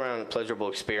all around pleasurable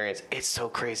experience. It's so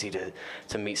crazy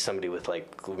to meet somebody with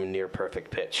like near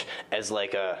perfect pitch as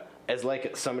like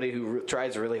somebody who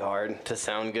tries really hard to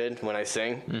sound good when I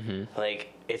sing. Mm-hmm. Like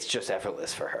it's just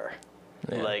effortless for her.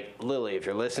 Yeah. Like Lily, if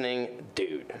you're listening,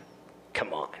 dude,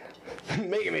 come on.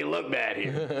 Making me look bad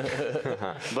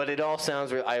here. But it all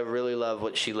sounds real. I really love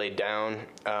what she laid down.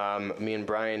 Me and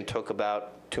Brian took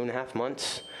about 2.5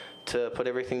 months to put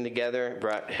everything together.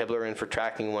 Brought Hibbler in for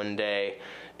tracking one day,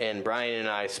 and Brian and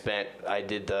I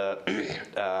did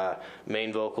the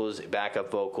main vocals,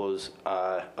 backup vocals,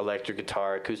 electric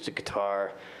guitar, acoustic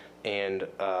guitar, and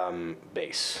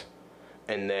bass.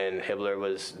 And then Hibbler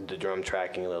was the drum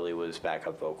tracking, Lily was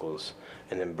backup vocals,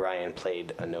 and then Brian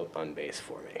played a note on bass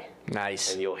for me.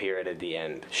 Nice. And you'll hear it at the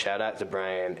end. Shout out to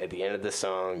Brian. At the end of the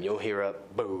song, you'll hear a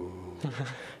boom.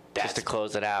 Just to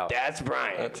close it out. That's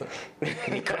Brian.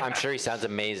 I'm sure he sounds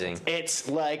amazing. It's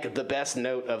like the best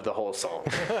note of the whole song.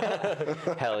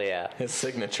 Hell yeah. His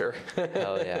signature.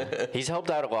 Hell yeah. He's helped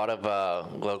out a lot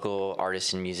of local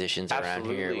artists and musicians around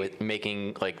here Absolutely. with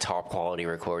making like top quality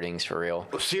recordings for real.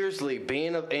 Seriously,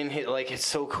 being in his, like, it's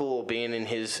so cool being in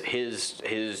his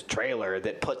trailer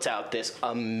that puts out this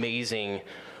amazing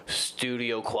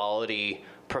studio quality,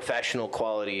 professional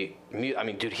quality. I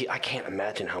mean, dude, I can't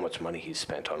imagine how much money he's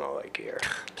spent on all that gear.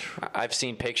 I've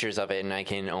seen pictures of it, and I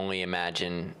can only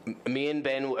imagine. Me and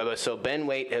Ben. So Ben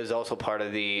Waite is also part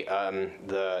of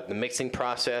the mixing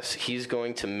process. He's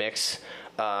going to mix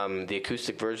the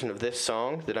acoustic version of this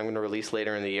song that I'm going to release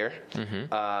later in the year.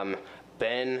 Mm-hmm.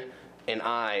 Ben and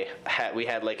I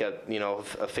had like a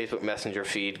Facebook Messenger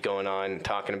feed going on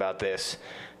talking about this,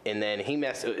 and then he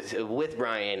with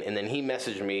Brian, and then he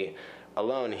messaged me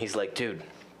alone. He's like, dude,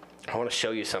 I want to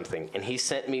show you something. And he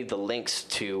sent me the links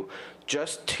to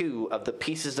just 2 of the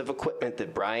pieces of equipment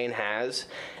that Brian has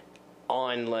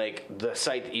on like the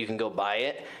site that you can go buy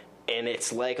it. And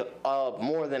it's like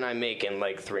more than I make in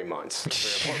like 3 months,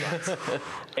 3 or 4 months.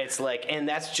 It's like, and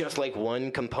that's just like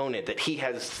one component that he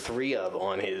has 3 of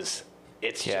on his.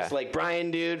 It's just like,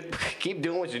 Brian, dude, keep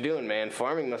doing what you're doing, man.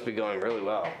 Farming must be going really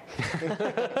well.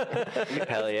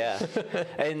 Hell yeah.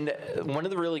 And one of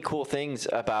the really cool things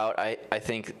about, I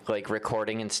think, like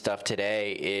recording and stuff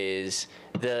today is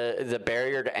the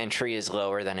barrier to entry is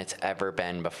lower than it's ever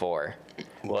been before.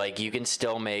 Like, you can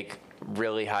still make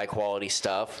really high quality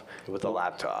stuff with a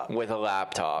laptop.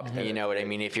 You know what I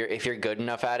mean? If you're good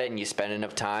enough at it and you spend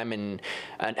enough time and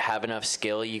have enough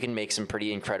skill, you can make some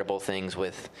pretty incredible things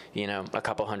with, a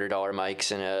couple $100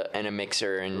 mics and a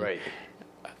mixer and right.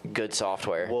 good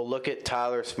software. Well, look at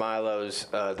Tyler Smilo's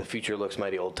 "The Future Looks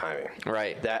Mighty Old Timey."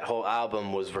 Right. That whole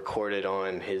album was recorded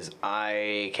on his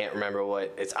I can't remember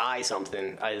what it's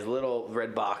something his little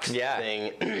red box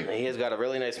thing. He has got a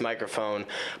really nice microphone,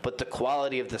 but the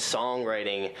quality of the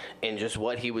songwriting and just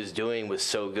what he was doing was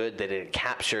so good that it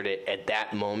captured it at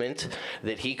that moment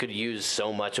that he could use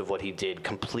so much of what he did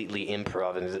completely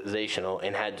improvisational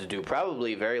and had to do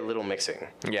probably very little mixing.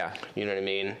 Yeah. You know what I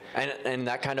mean? And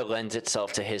that kind of lends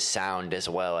itself to his sound as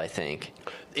well, I think.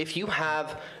 If you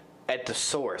have at the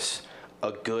source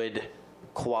a good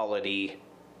quality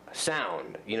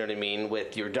sound, you know what I mean,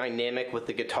 with your dynamic with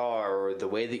the guitar or the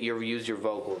way that you use your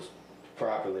vocals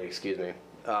properly,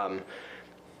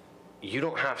 you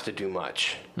don't have to do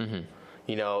much. Mm-hmm.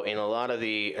 You know, in a lot of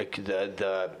the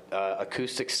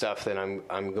acoustic stuff that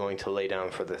I'm going to lay down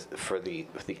for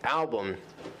the album,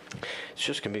 it's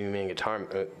just gonna be me and guitar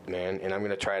man, and I'm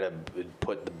gonna try to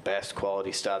put the best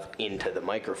quality stuff into the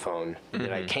microphone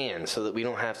that I can, so that we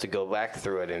don't have to go back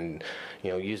through it and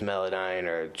use Melodyne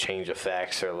or change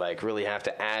effects or like really have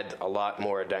to add a lot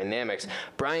more dynamics.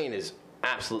 Brian is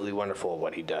absolutely wonderful at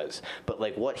what he does, but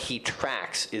like what he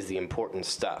tracks is the important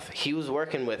stuff. He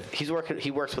works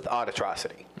with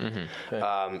Audrocity.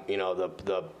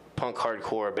 The punk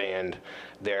hardcore band.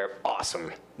 They're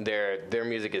awesome. Their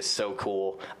music is so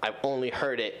cool. I've only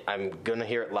heard it. I'm gonna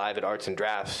hear it live at Arts and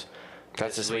Drafts.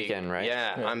 That's this weekend, right?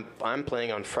 Yeah, I'm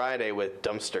playing on Friday with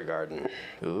Dumpster Garden.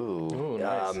 Ooh,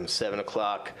 nice.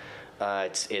 7:00.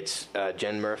 It's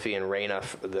Jen Murphy and Raina,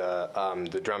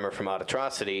 the drummer from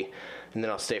Audrocity, and then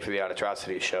I'll stay for the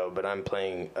Audrocity show. But I'm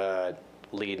playing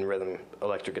lead and rhythm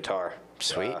electric guitar.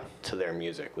 Sweet. To their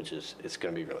music, it's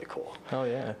going to be really cool. Oh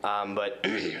yeah. But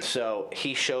so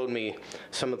he showed me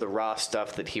some of the raw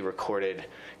stuff that he recorded,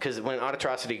 because when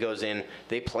Audrocity goes in,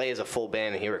 they play as a full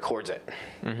band and he records it.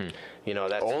 Mm-hmm.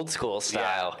 That's old school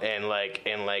style. Yeah,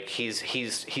 and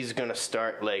he's gonna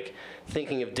start like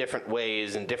thinking of different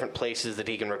ways and different places that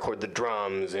he can record the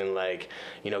drums, and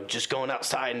just going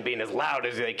outside and being as loud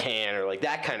as they can, or like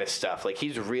that kind of stuff. Like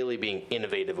he's really being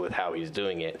innovative with how he's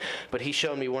doing it. But he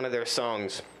showed me one of their songs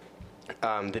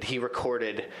that he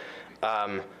recorded,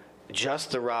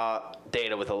 just the raw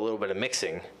data with a little bit of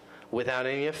mixing, without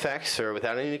any effects or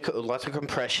without any lots of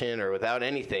compression or without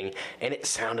anything, and it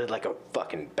sounded like a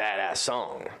fucking badass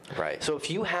song. Right. So if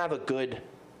you have a good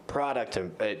product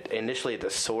initially at the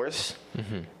source,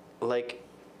 like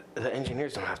the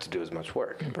engineers don't have to do as much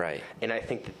work. Right. And I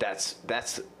think that's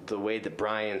the way that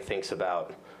Brian thinks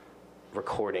about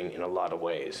recording in a lot of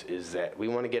ways, is that we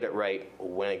want to get it right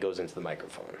when it goes into the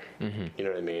microphone. You know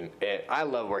what I mean? And I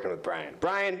love working with Brian.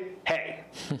 Brian, hey.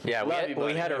 Yeah,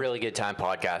 we had a really good time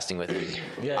podcasting with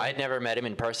him. I had never met him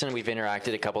in person. We've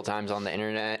interacted a couple times on the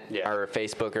internet or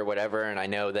Facebook or whatever, and I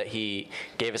know that he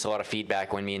gave us a lot of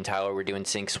feedback when me and Tyler were doing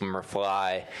Sink, Swim, or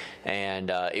Fly, and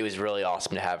it was really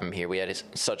awesome to have him here. We had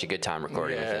such a good time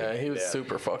recording with him. Yeah, he was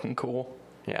super fucking cool.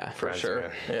 Yeah. For sure.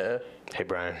 Man. Yeah. Hey,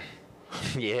 Brian.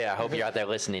 Yeah, I hope you're out there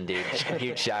listening, dude.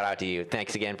 Huge shout out to you.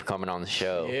 Thanks again for coming on the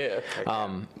show. Yeah.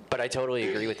 But I totally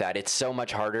agree with that. It's so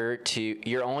much harder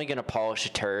you're only going to polish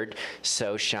a turd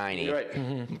so shiny. You're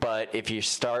right. But if you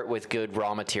start with good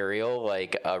raw material,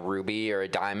 like a ruby or a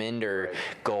diamond or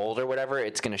gold or whatever,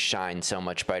 it's going to shine so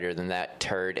much brighter than that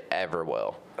turd ever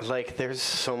will. Like, there's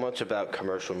so much about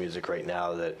commercial music right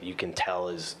now that you can tell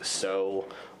is so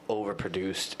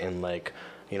overproduced, and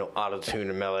auto-tune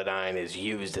or Melodyne is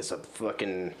used as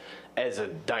a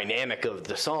dynamic of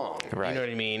the song. Right. You know what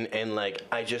I mean? And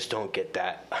I just don't get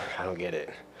that. I don't get it.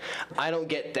 I don't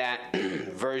get that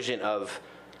version of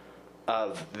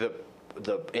the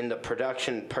in the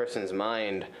production person's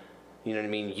mind. You know what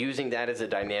I mean? Using that as a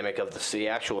dynamic of the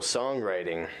actual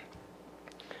songwriting.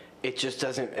 It just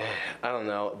doesn't. I don't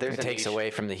know. It takes away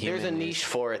from the human. There's a niche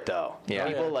for it, though. Yeah.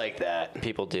 People like that.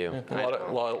 People do. A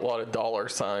lot of dollar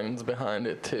signs behind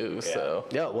it too. Yeah. So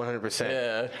 100%.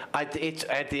 Yeah. It's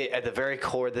at the very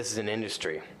core. This is an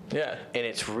industry. Yeah. And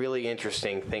it's really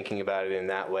interesting thinking about it in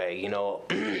that way.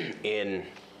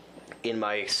 In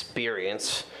my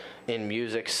experience in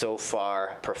music so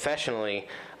far professionally,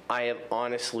 I have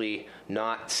honestly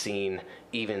not seen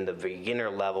even the beginner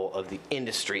level of the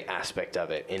industry aspect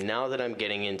of it. And now that I'm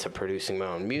getting into producing my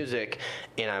own music,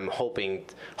 and I'm hoping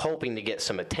to get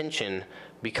some attention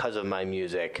because of my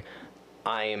music,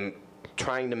 I am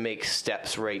trying to make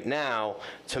steps right now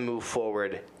to move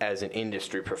forward as an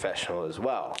industry professional as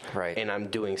well. Right. And I'm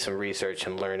doing some research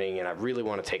and learning, and I really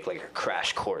want to take a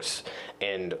crash course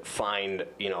and find,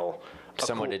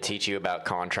 someone to teach you about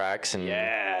contracts and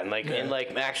and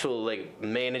actual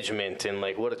management and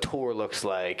what a tour looks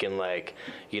like, and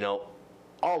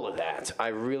all of that. I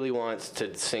really want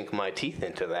to sink my teeth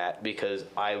into that because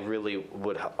I really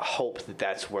would hope that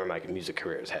that's where my music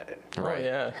career is headed. Right. Oh,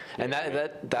 yeah. And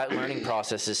that learning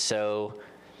process is so.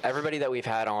 Everybody that we've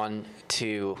had on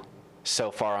to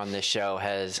so far on this show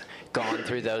has gone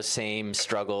through those same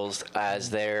struggles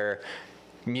as their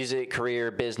music career,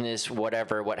 business,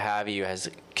 whatever, what have you, has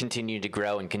continued to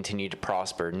grow and continue to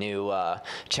prosper. New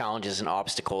challenges and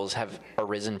obstacles have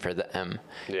arisen for them.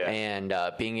 Yeah. And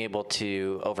being able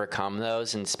to overcome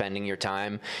those and spending your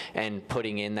time and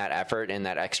putting in that effort and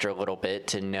that extra little bit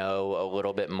to know a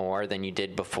little bit more than you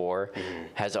did before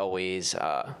has always,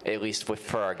 at least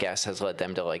for our guests, has led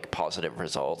them to like positive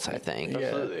results, I think. Yeah.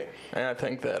 Absolutely. And I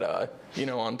think that,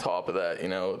 on top of that,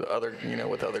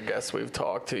 with other guests we've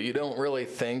talked to, you don't really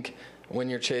think when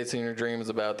you're chasing your dreams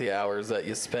about the hours that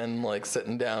you spend like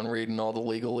sitting down reading all the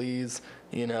legalese,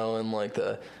 and like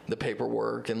the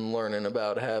paperwork and learning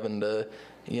about having to,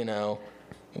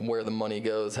 where the money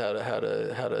goes, how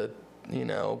to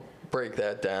break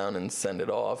that down and send it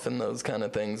off and those kind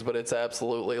of things. But it's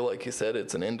absolutely, like you said,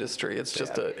 it's an industry. It's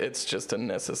just a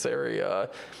necessary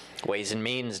Ways and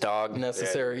means, dog.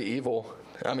 necessary evil.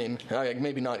 I mean,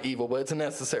 maybe not evil, but it's a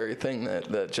necessary thing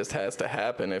that just has to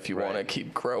happen if you want to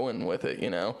keep growing with it,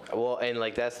 Well, and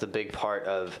like that's the big part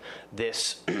of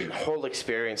this whole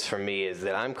experience for me is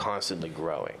that I'm constantly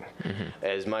growing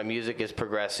as my music is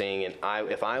progressing, and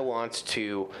if I want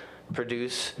to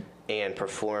produce and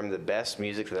perform the best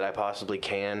music that I possibly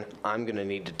can, I'm going to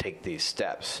need to take these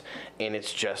steps. And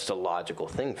it's just a logical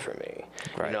thing for me.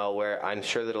 Right. Where I'm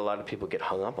sure that a lot of people get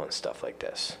hung up on stuff like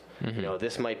this.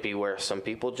 This might be where some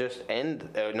people just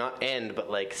not end,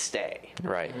 but like stay.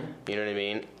 Right. You know what I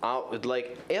mean?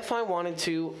 If I wanted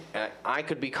to, I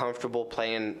could be comfortable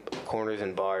playing corners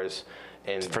and bars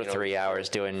and For 3 hours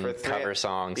doing cover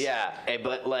songs. Yeah,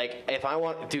 but like if I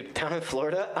want, dude, down in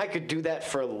Florida, I could do that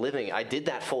for a living. I did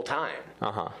that full time.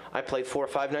 I played 4 or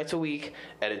 5 nights a week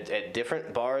at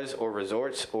different bars or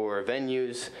resorts or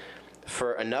venues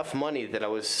for enough money that I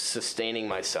was sustaining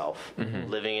myself,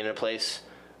 living in a place.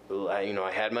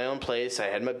 I had my own place, I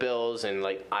had my bills, and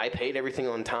like I paid everything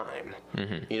on time.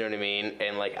 You know what I mean?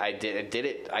 And like I did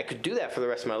it. I could do that for the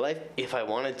rest of my life if I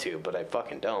wanted to, but I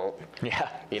fucking don't. Yeah.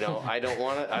 I don't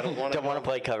want to. I don't want to. Don't want to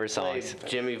play cover songs.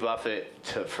 Jimmy Buffett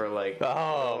for like.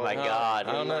 Oh my God.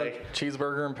 I don't know.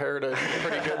 Cheeseburger in Paradise,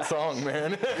 pretty good song,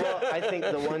 man. Well, I think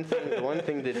the one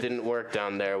thing that didn't work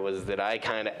down there was that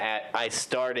I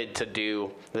started to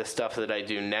do the stuff that I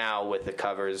do now with the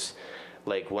covers.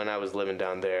 Like when I was living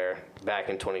down there back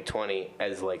in 2020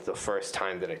 as like the first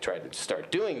time that I tried to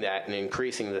start doing that and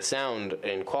increasing the sound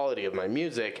and quality of my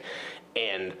music,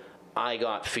 and I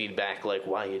got feedback like,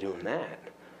 why are you doing that?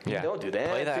 Yeah. Don't do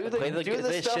that. Do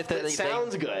the stuff that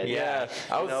sounds good. Yeah.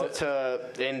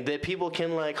 And that people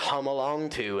can like hum along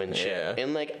to and shit. Yeah.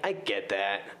 And like, I get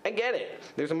that. I get it.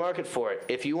 There's a market for it.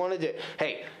 If you want to do,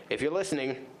 hey, if you're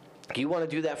listening, you want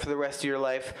to do that for the rest of your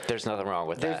life? There's nothing wrong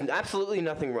with that. There's absolutely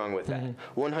nothing wrong with that.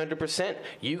 100%.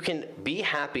 You can be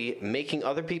happy making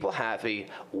other people happy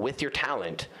with your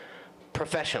talent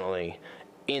professionally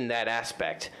in that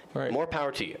aspect. Right. More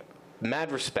power to you.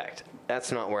 Mad respect. That's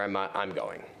not where I'm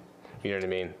going. You know what I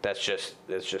mean? That's just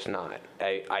not.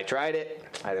 I tried it.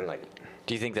 I didn't like it.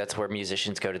 Do you think that's where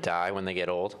musicians go to die when they get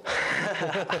old?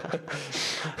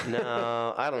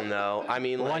 No, I don't know. I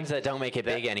mean, Ones that don't make it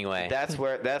big anyway. That's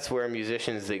where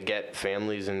musicians that get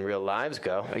families and real lives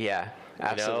go. Yeah,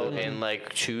 absolutely. And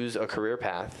like choose a career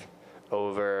path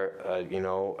over,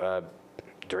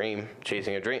 dream,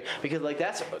 chasing a dream. Because like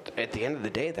that's at the end of the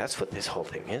day, that's what this whole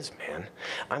thing is, man.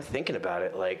 I'm thinking about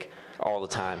it like all the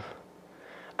time.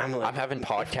 I'm having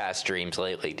podcast dreams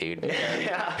lately, dude.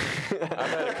 Yeah.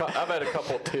 I've had a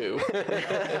couple too.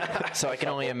 So I can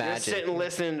only You're imagine. sitting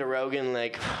listening to Rogan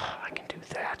like, I can do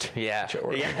that. Yeah.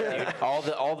 Sure. Yeah. Dude, all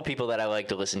the people that I like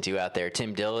to listen to out there,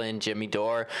 Tim Dillon, Jimmy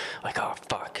Dore, like, oh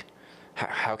fuck.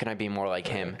 How can I be more like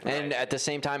him? Right. And at the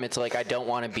same time, it's like I don't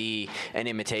want to be an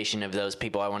imitation of those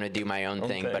people. I want to do my own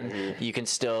thing. But you can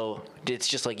still. It's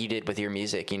just like you did with your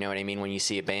music. You know what I mean? When you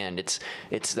see a band,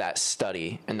 it's that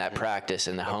study and that practice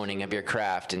and the honing of your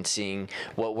craft and seeing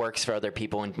what works for other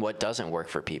people and what doesn't work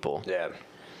for people. Yeah.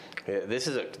 Yeah, this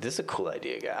is a cool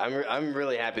idea, guy. I'm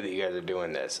really happy that you guys are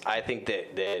doing this. I think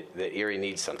that Erie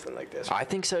needs something like this. I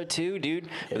think so too, dude.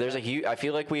 Yeah. There's I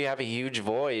feel like we have a huge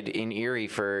void in Erie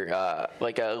for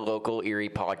like a local Erie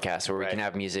podcast where we can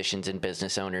have musicians and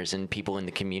business owners and people in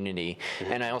the community.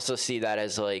 And I also see that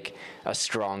as like a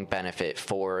strong benefit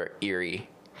for Erie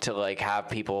to like have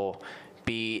people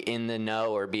be in the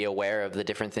know or be aware of the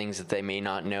different things that they may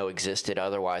not know existed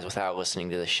otherwise without listening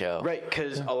to the show. Right,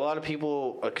 because a lot of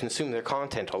people consume their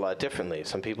content a lot differently.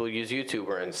 Some people use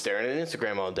YouTube and stare at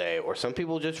Instagram all day, or some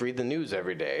people just read the news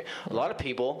every day. A lot of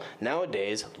people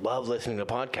nowadays love listening to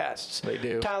podcasts. They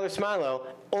do. Tyler Smilo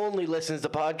only listens to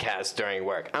podcasts during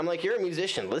work. I'm like, you're a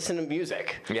musician. Listen to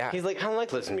music. Yeah. He's like, I don't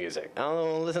like listening to music. I don't want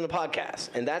to listen to podcasts.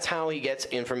 And that's how he gets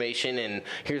information and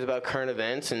hears about current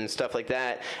events and stuff like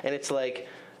that. And it's like,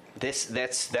 that's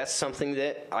something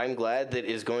that I'm glad that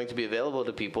is going to be available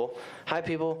to people. Hi,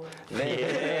 people. And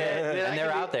they're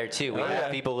out there too. We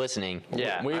have people listening.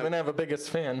 Yeah. We even have a biggest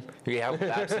fan. Yeah,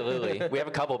 absolutely. We have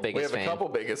a couple biggest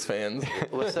fans.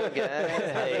 What's up,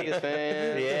 guys? Biggest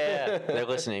fan. Yeah, they're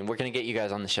listening. We're gonna get you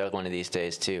guys on the show one of these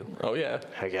days too. Oh yeah.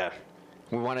 Heck yeah.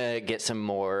 We want to get some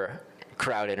more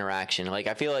crowd interaction. Like,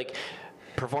 I feel like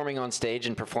performing on stage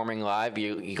and performing live,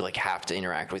 you like have to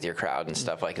interact with your crowd and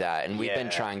stuff like that. And we've been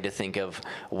trying to think of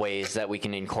ways that we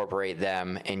can incorporate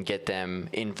them and get them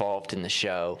involved in the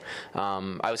show.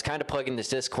 I was kind of plugging this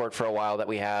Discord for a while that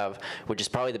we have, which is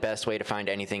probably the best way to find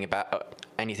anything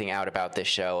out about this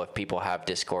show if people have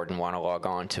Discord and want to log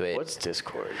on to it. What's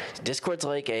Discord? Discord's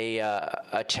like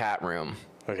a chat room.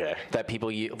 Okay. That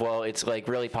people use. Well, it's like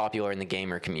really popular in the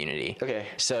gamer community. Okay.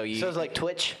 So it's like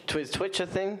Twitch. Is Twitch a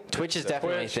thing? Twitch is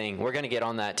definitely a thing. We're gonna get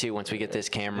on that too once we get this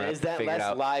camera figured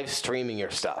out. Live streaming your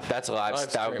stuff? That's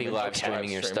live. That would be live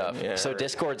streaming your stuff. Yeah. So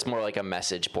Discord's more like a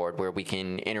message board where we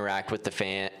can interact with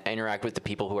the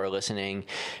people who are listening,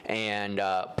 and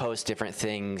post different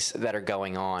things that are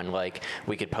going on. Like,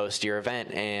 we could post your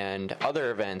event and other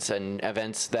events and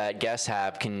events that guests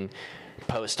have can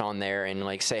post on there and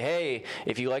like say, hey,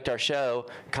 if you liked our show,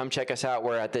 come check us out.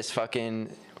 We're at this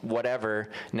fucking whatever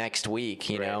next week,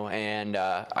 you know. And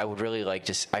I would really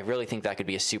I really think that could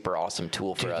be a super awesome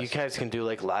tool for us. You guys can do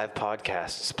like live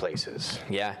podcasts places.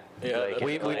 Yeah. Yeah,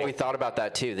 we thought about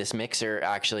that too. This mixer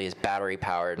actually is battery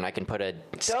powered, and I can put a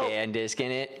scan disc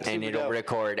in it, and it'll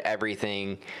record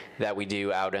everything that we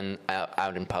do out in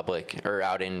public or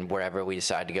out in wherever we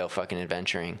decide to go fucking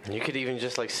adventuring. You could even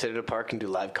just like sit at a park and do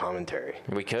live commentary.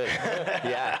 We could.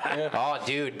 Yeah. Oh,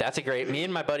 dude, that's a great. Me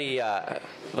and my buddy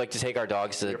like to take our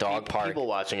dogs to the dog park. People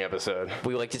watching episode.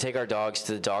 We like to take our dogs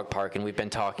to the dog park, and we've been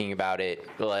talking about it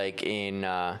like in.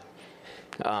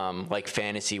 Like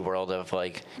fantasy world of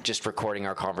like just recording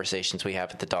our conversations we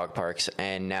have at the dog parks,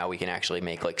 and now we can actually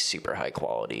make like super high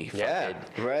quality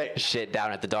shit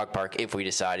down at the dog park if we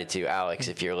decided to. Alex,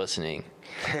 if you're listening.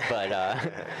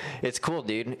 But it's cool,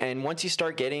 dude. And once you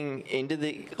start getting into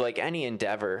the like any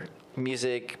endeavor,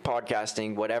 music,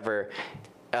 podcasting, whatever,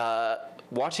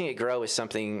 watching it grow is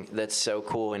something that's so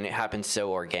cool, and it happens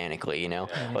so organically, you know?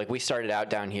 Like, we started out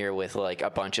down here with, like, a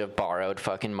bunch of borrowed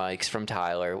fucking mics from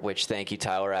Tyler, which, thank you,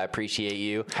 Tyler. I appreciate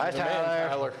you. Hi,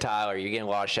 Tyler. Tyler, you're getting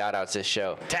a lot of shout-outs this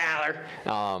show. Tyler.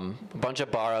 A bunch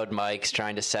of borrowed mics,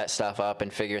 trying to set stuff up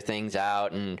and figure things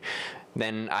out, and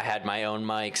then I had my own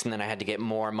mics, and then I had to get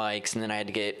more mics, and then I had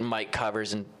to get mic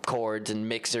covers and cords and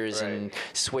mixers and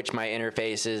switch my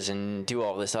interfaces and do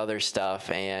all this other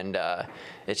stuff. And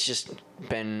it's just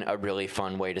been a really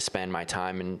fun way to spend my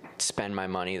time and spend my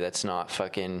money that's not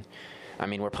fucking... I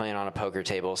mean, we're playing on a poker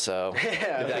table, so if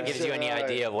that gives you any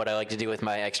idea of what I like to do with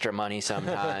my extra money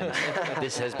sometimes.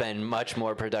 This has been much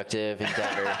more productive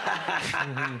endeavor.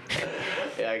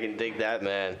 Yeah, I can dig that,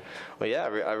 man. Well, yeah,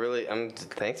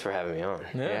 thanks for having me on.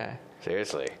 Yeah.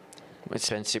 Seriously. It's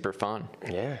been super fun.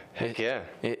 Yeah. Heck yeah.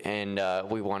 And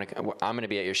we want to. I'm going to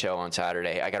be at your show on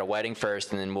Saturday. I got a wedding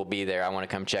first, and then we'll be there. I want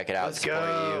to come check it out. Let's support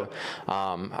go. You.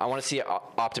 I want to see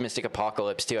Optimistic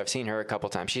Apocalypse too. I've seen her a couple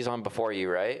times. She's on before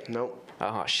you, right? Nope.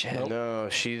 Oh shit. Nope. No,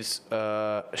 she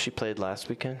played last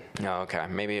weekend. Oh, okay.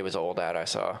 Maybe it was Old Ad I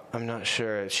saw. I'm not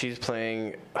sure. She's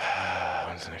playing.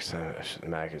 When's the next time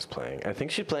Mag is playing? I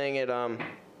think she's playing at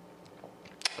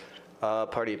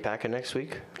Party at PACA next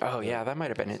week. Oh yeah, that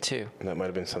might have been it too. That might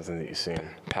have been something that you've seen.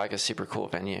 PACA's super cool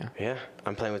venue. Yeah,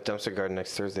 I'm playing with Dumpster Garden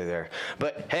next Thursday there.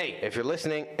 But hey, if you're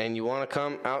listening and you want to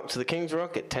come out to the King's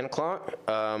Rook at 10 o'clock,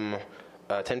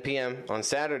 10 p.m. on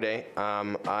Saturday,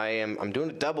 I'm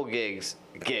doing a double gigs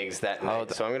that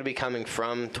night. So I'm going to be coming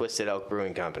from Twisted Elk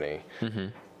Brewing Company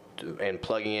and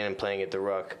plugging in and playing at the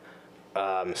Rook.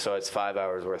 So it's 5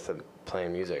 hours worth of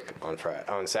playing music on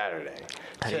Saturday.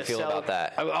 How do you feel about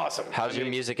that? Awesome. How's your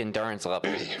music endurance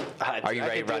level? Are you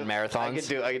ready to run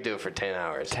marathons? I could do it for 10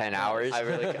 hours. 10 hours?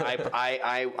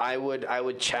 I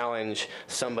would challenge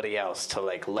somebody else to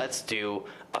like, let's do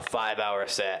a 5 hour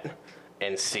set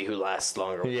and see who lasts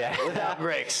longer. Yeah. Without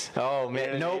breaks. Oh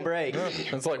man, no breaks.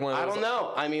 It's like one of I those. don't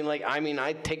know.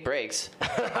 I take breaks.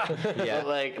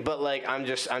 Yeah. But I'm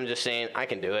just saying I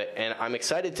can do it, and I'm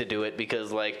excited to do it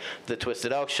because like the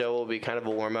Twisted Elk show will be kind of a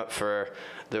warm up for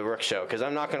the Rook show because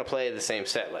I'm not going to play the same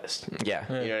set list. Yeah.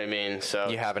 You know what I mean? So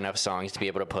You have enough songs to be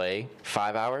able to play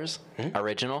 5 hours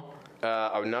original.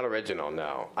 not original,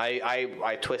 no.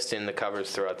 I twist in the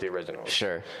covers throughout the originals.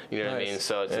 Sure. You know what I mean?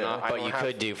 So it's not. But you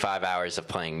could do 5 hours of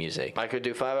playing music. I could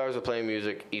do 5 hours of playing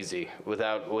music easy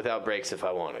without breaks if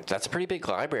I wanted. That's a pretty big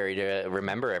library to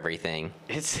remember everything.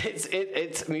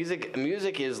 It's music.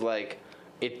 Music is like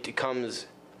it comes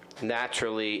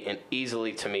naturally and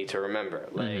easily to me to remember.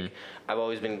 Like I've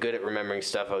always been good at remembering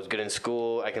stuff. I was good in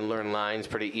school. I can learn lines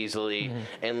pretty easily,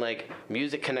 and like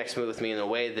music connects with me in a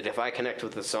way that if I connect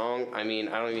with the song, I mean,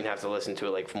 I don't even have to listen to it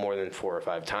like more than 4 or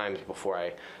 5 times before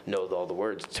I know all the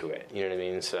words to it. You know what I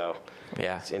mean? So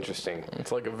Yeah. it's interesting.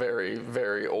 It's like a very,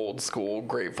 very old school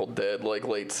Grateful Dead, like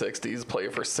late '60s, play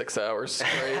for 6 hours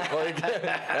straight, like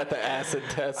at the acid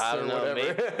tests I don't or know.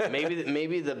 whatever.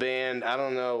 Maybe the band. I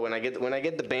don't know. When I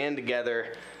get the band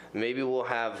together, maybe we'll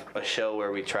have a show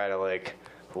where we try to like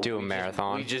Do a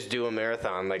marathon. We just do a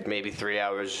marathon, like maybe 3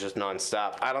 hours just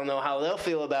nonstop. I don't know how they'll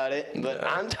feel about it, but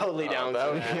I'm totally down That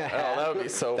for would, that. that would be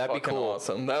so That'd be fucking cool.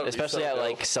 awesome. That would Especially be so at dope.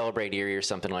 like Celebrate Erie or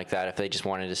something like that. If they just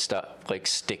wanted to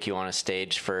stick you on a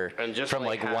stage for And just, from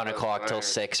like, like have 1 o'clock till a-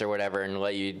 6 or whatever, and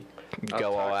let you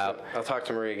go all out. I'll talk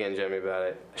to Maria again, Jimmy, about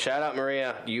it. Shout out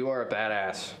Maria, you are a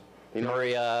badass. You know,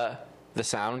 Maria, the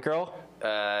sound girl.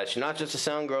 she's not just a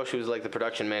sound girl. She was like the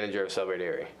production manager of Celebrate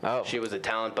Erie. Oh. She was a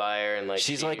talent buyer and like.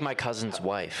 She's like my cousin's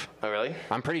wife. Oh really?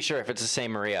 I'm pretty sure if it's the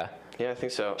same Maria. Yeah, I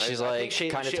think so. She's I like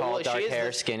think kinda tall, she dark is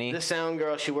hair, skinny. The sound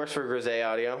girl. She works for Grisey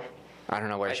Audio. I don't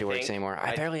know where I she works think. anymore.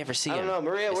 I barely ever see I him. don't know,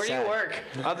 Maria. It's Where do you sad. work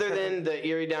other than the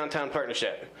Erie Downtown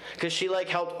Partnership? Because she like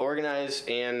helped organize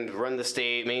and run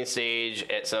the main stage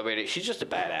at Celebrate. She's just a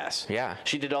badass. Yeah.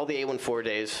 She did all the A14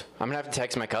 days. I'm gonna have to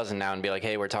text my cousin now and be like,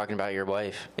 "Hey, we're talking about your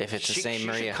wife. If it's the same she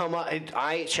Maria." should come on.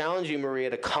 I challenge you, Maria,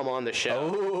 to come on the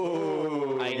show.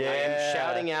 Ooh, I am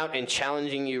shouting out and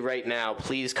challenging you right now.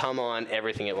 Please come on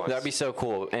Everything at Once. That'd be so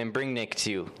cool. And bring Nick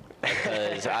too,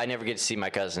 because I never get to see my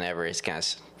cousin ever. It's kind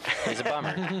of, it's a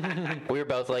bummer. We were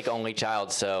both like only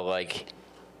child, so like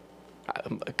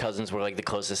cousins were like the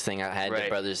closest thing I had Right. to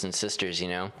brothers and sisters. You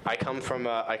know. I come from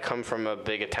a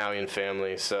big Italian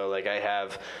family, so like I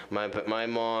have my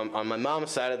mom on my mom's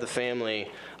side of the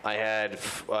family. I had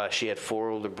she had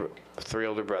 3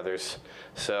 older brothers,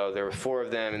 so there were 4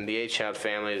 of them, and the 8-child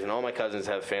families, and all my cousins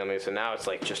have families. So now it's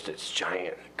like just this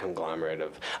giant conglomerate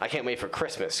of. I can't wait for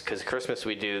Christmas because Christmas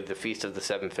we do the Feast of the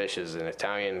 7 Fishes, an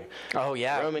Italian, Oh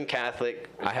yeah. Roman Catholic.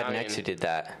 I had an Italian, ex who did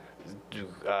that.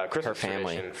 Christmas Her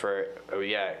family. tradition for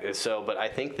so but I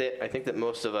think that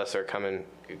most of us are coming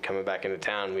back into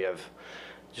town. We have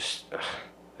just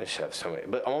I just have so many,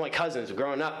 but all my cousins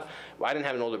growing up, I didn't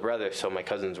have an older brother, so my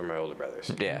cousins were my older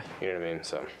brothers. Yeah. You know what I mean?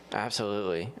 So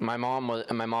Absolutely. My mom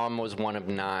was one of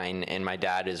 9, and my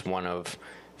dad is one of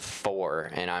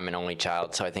 4, and I'm an only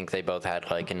child, so I think they both had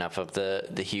like enough of the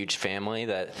huge family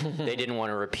that they didn't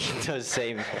want to repeat those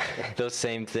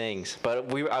same things.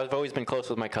 But I've always been close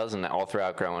with my cousin all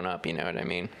throughout growing up. You know what I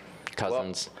mean?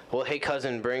 Cousins, well, hey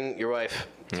cousin, bring your wife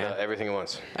to Yeah. Everything at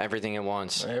Once. everything at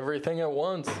once. Everything at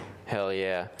once. Hell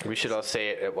yeah! We should all say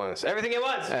it at once. Everything at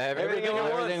once. Everything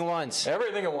at once.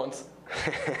 Everything at once.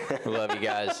 Love you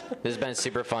guys. This has been a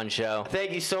super fun show.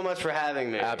 Thank you so much for having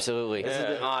me. Absolutely. This has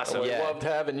been awesome. We Yeah. loved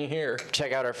having you here.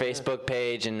 Check out our Facebook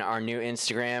page and our new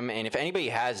Instagram. And if anybody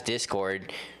has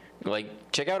Discord, like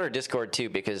check out our Discord too,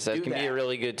 because that Do can be a that.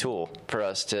 really good tool for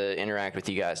us to interact with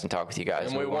you guys and talk with you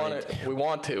guys. And we want to. We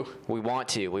want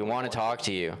to talk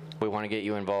to you. We want to get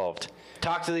you involved.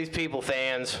 Talk to these people,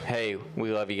 fans. Hey, we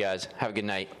love you guys. Have a good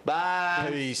night. Bye.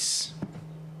 Peace.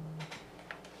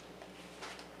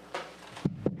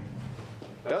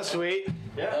 That was sweet.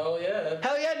 Hell yeah.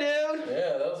 Hell yeah, dude.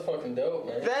 Yeah, that was fucking dope,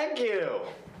 man. Thank you.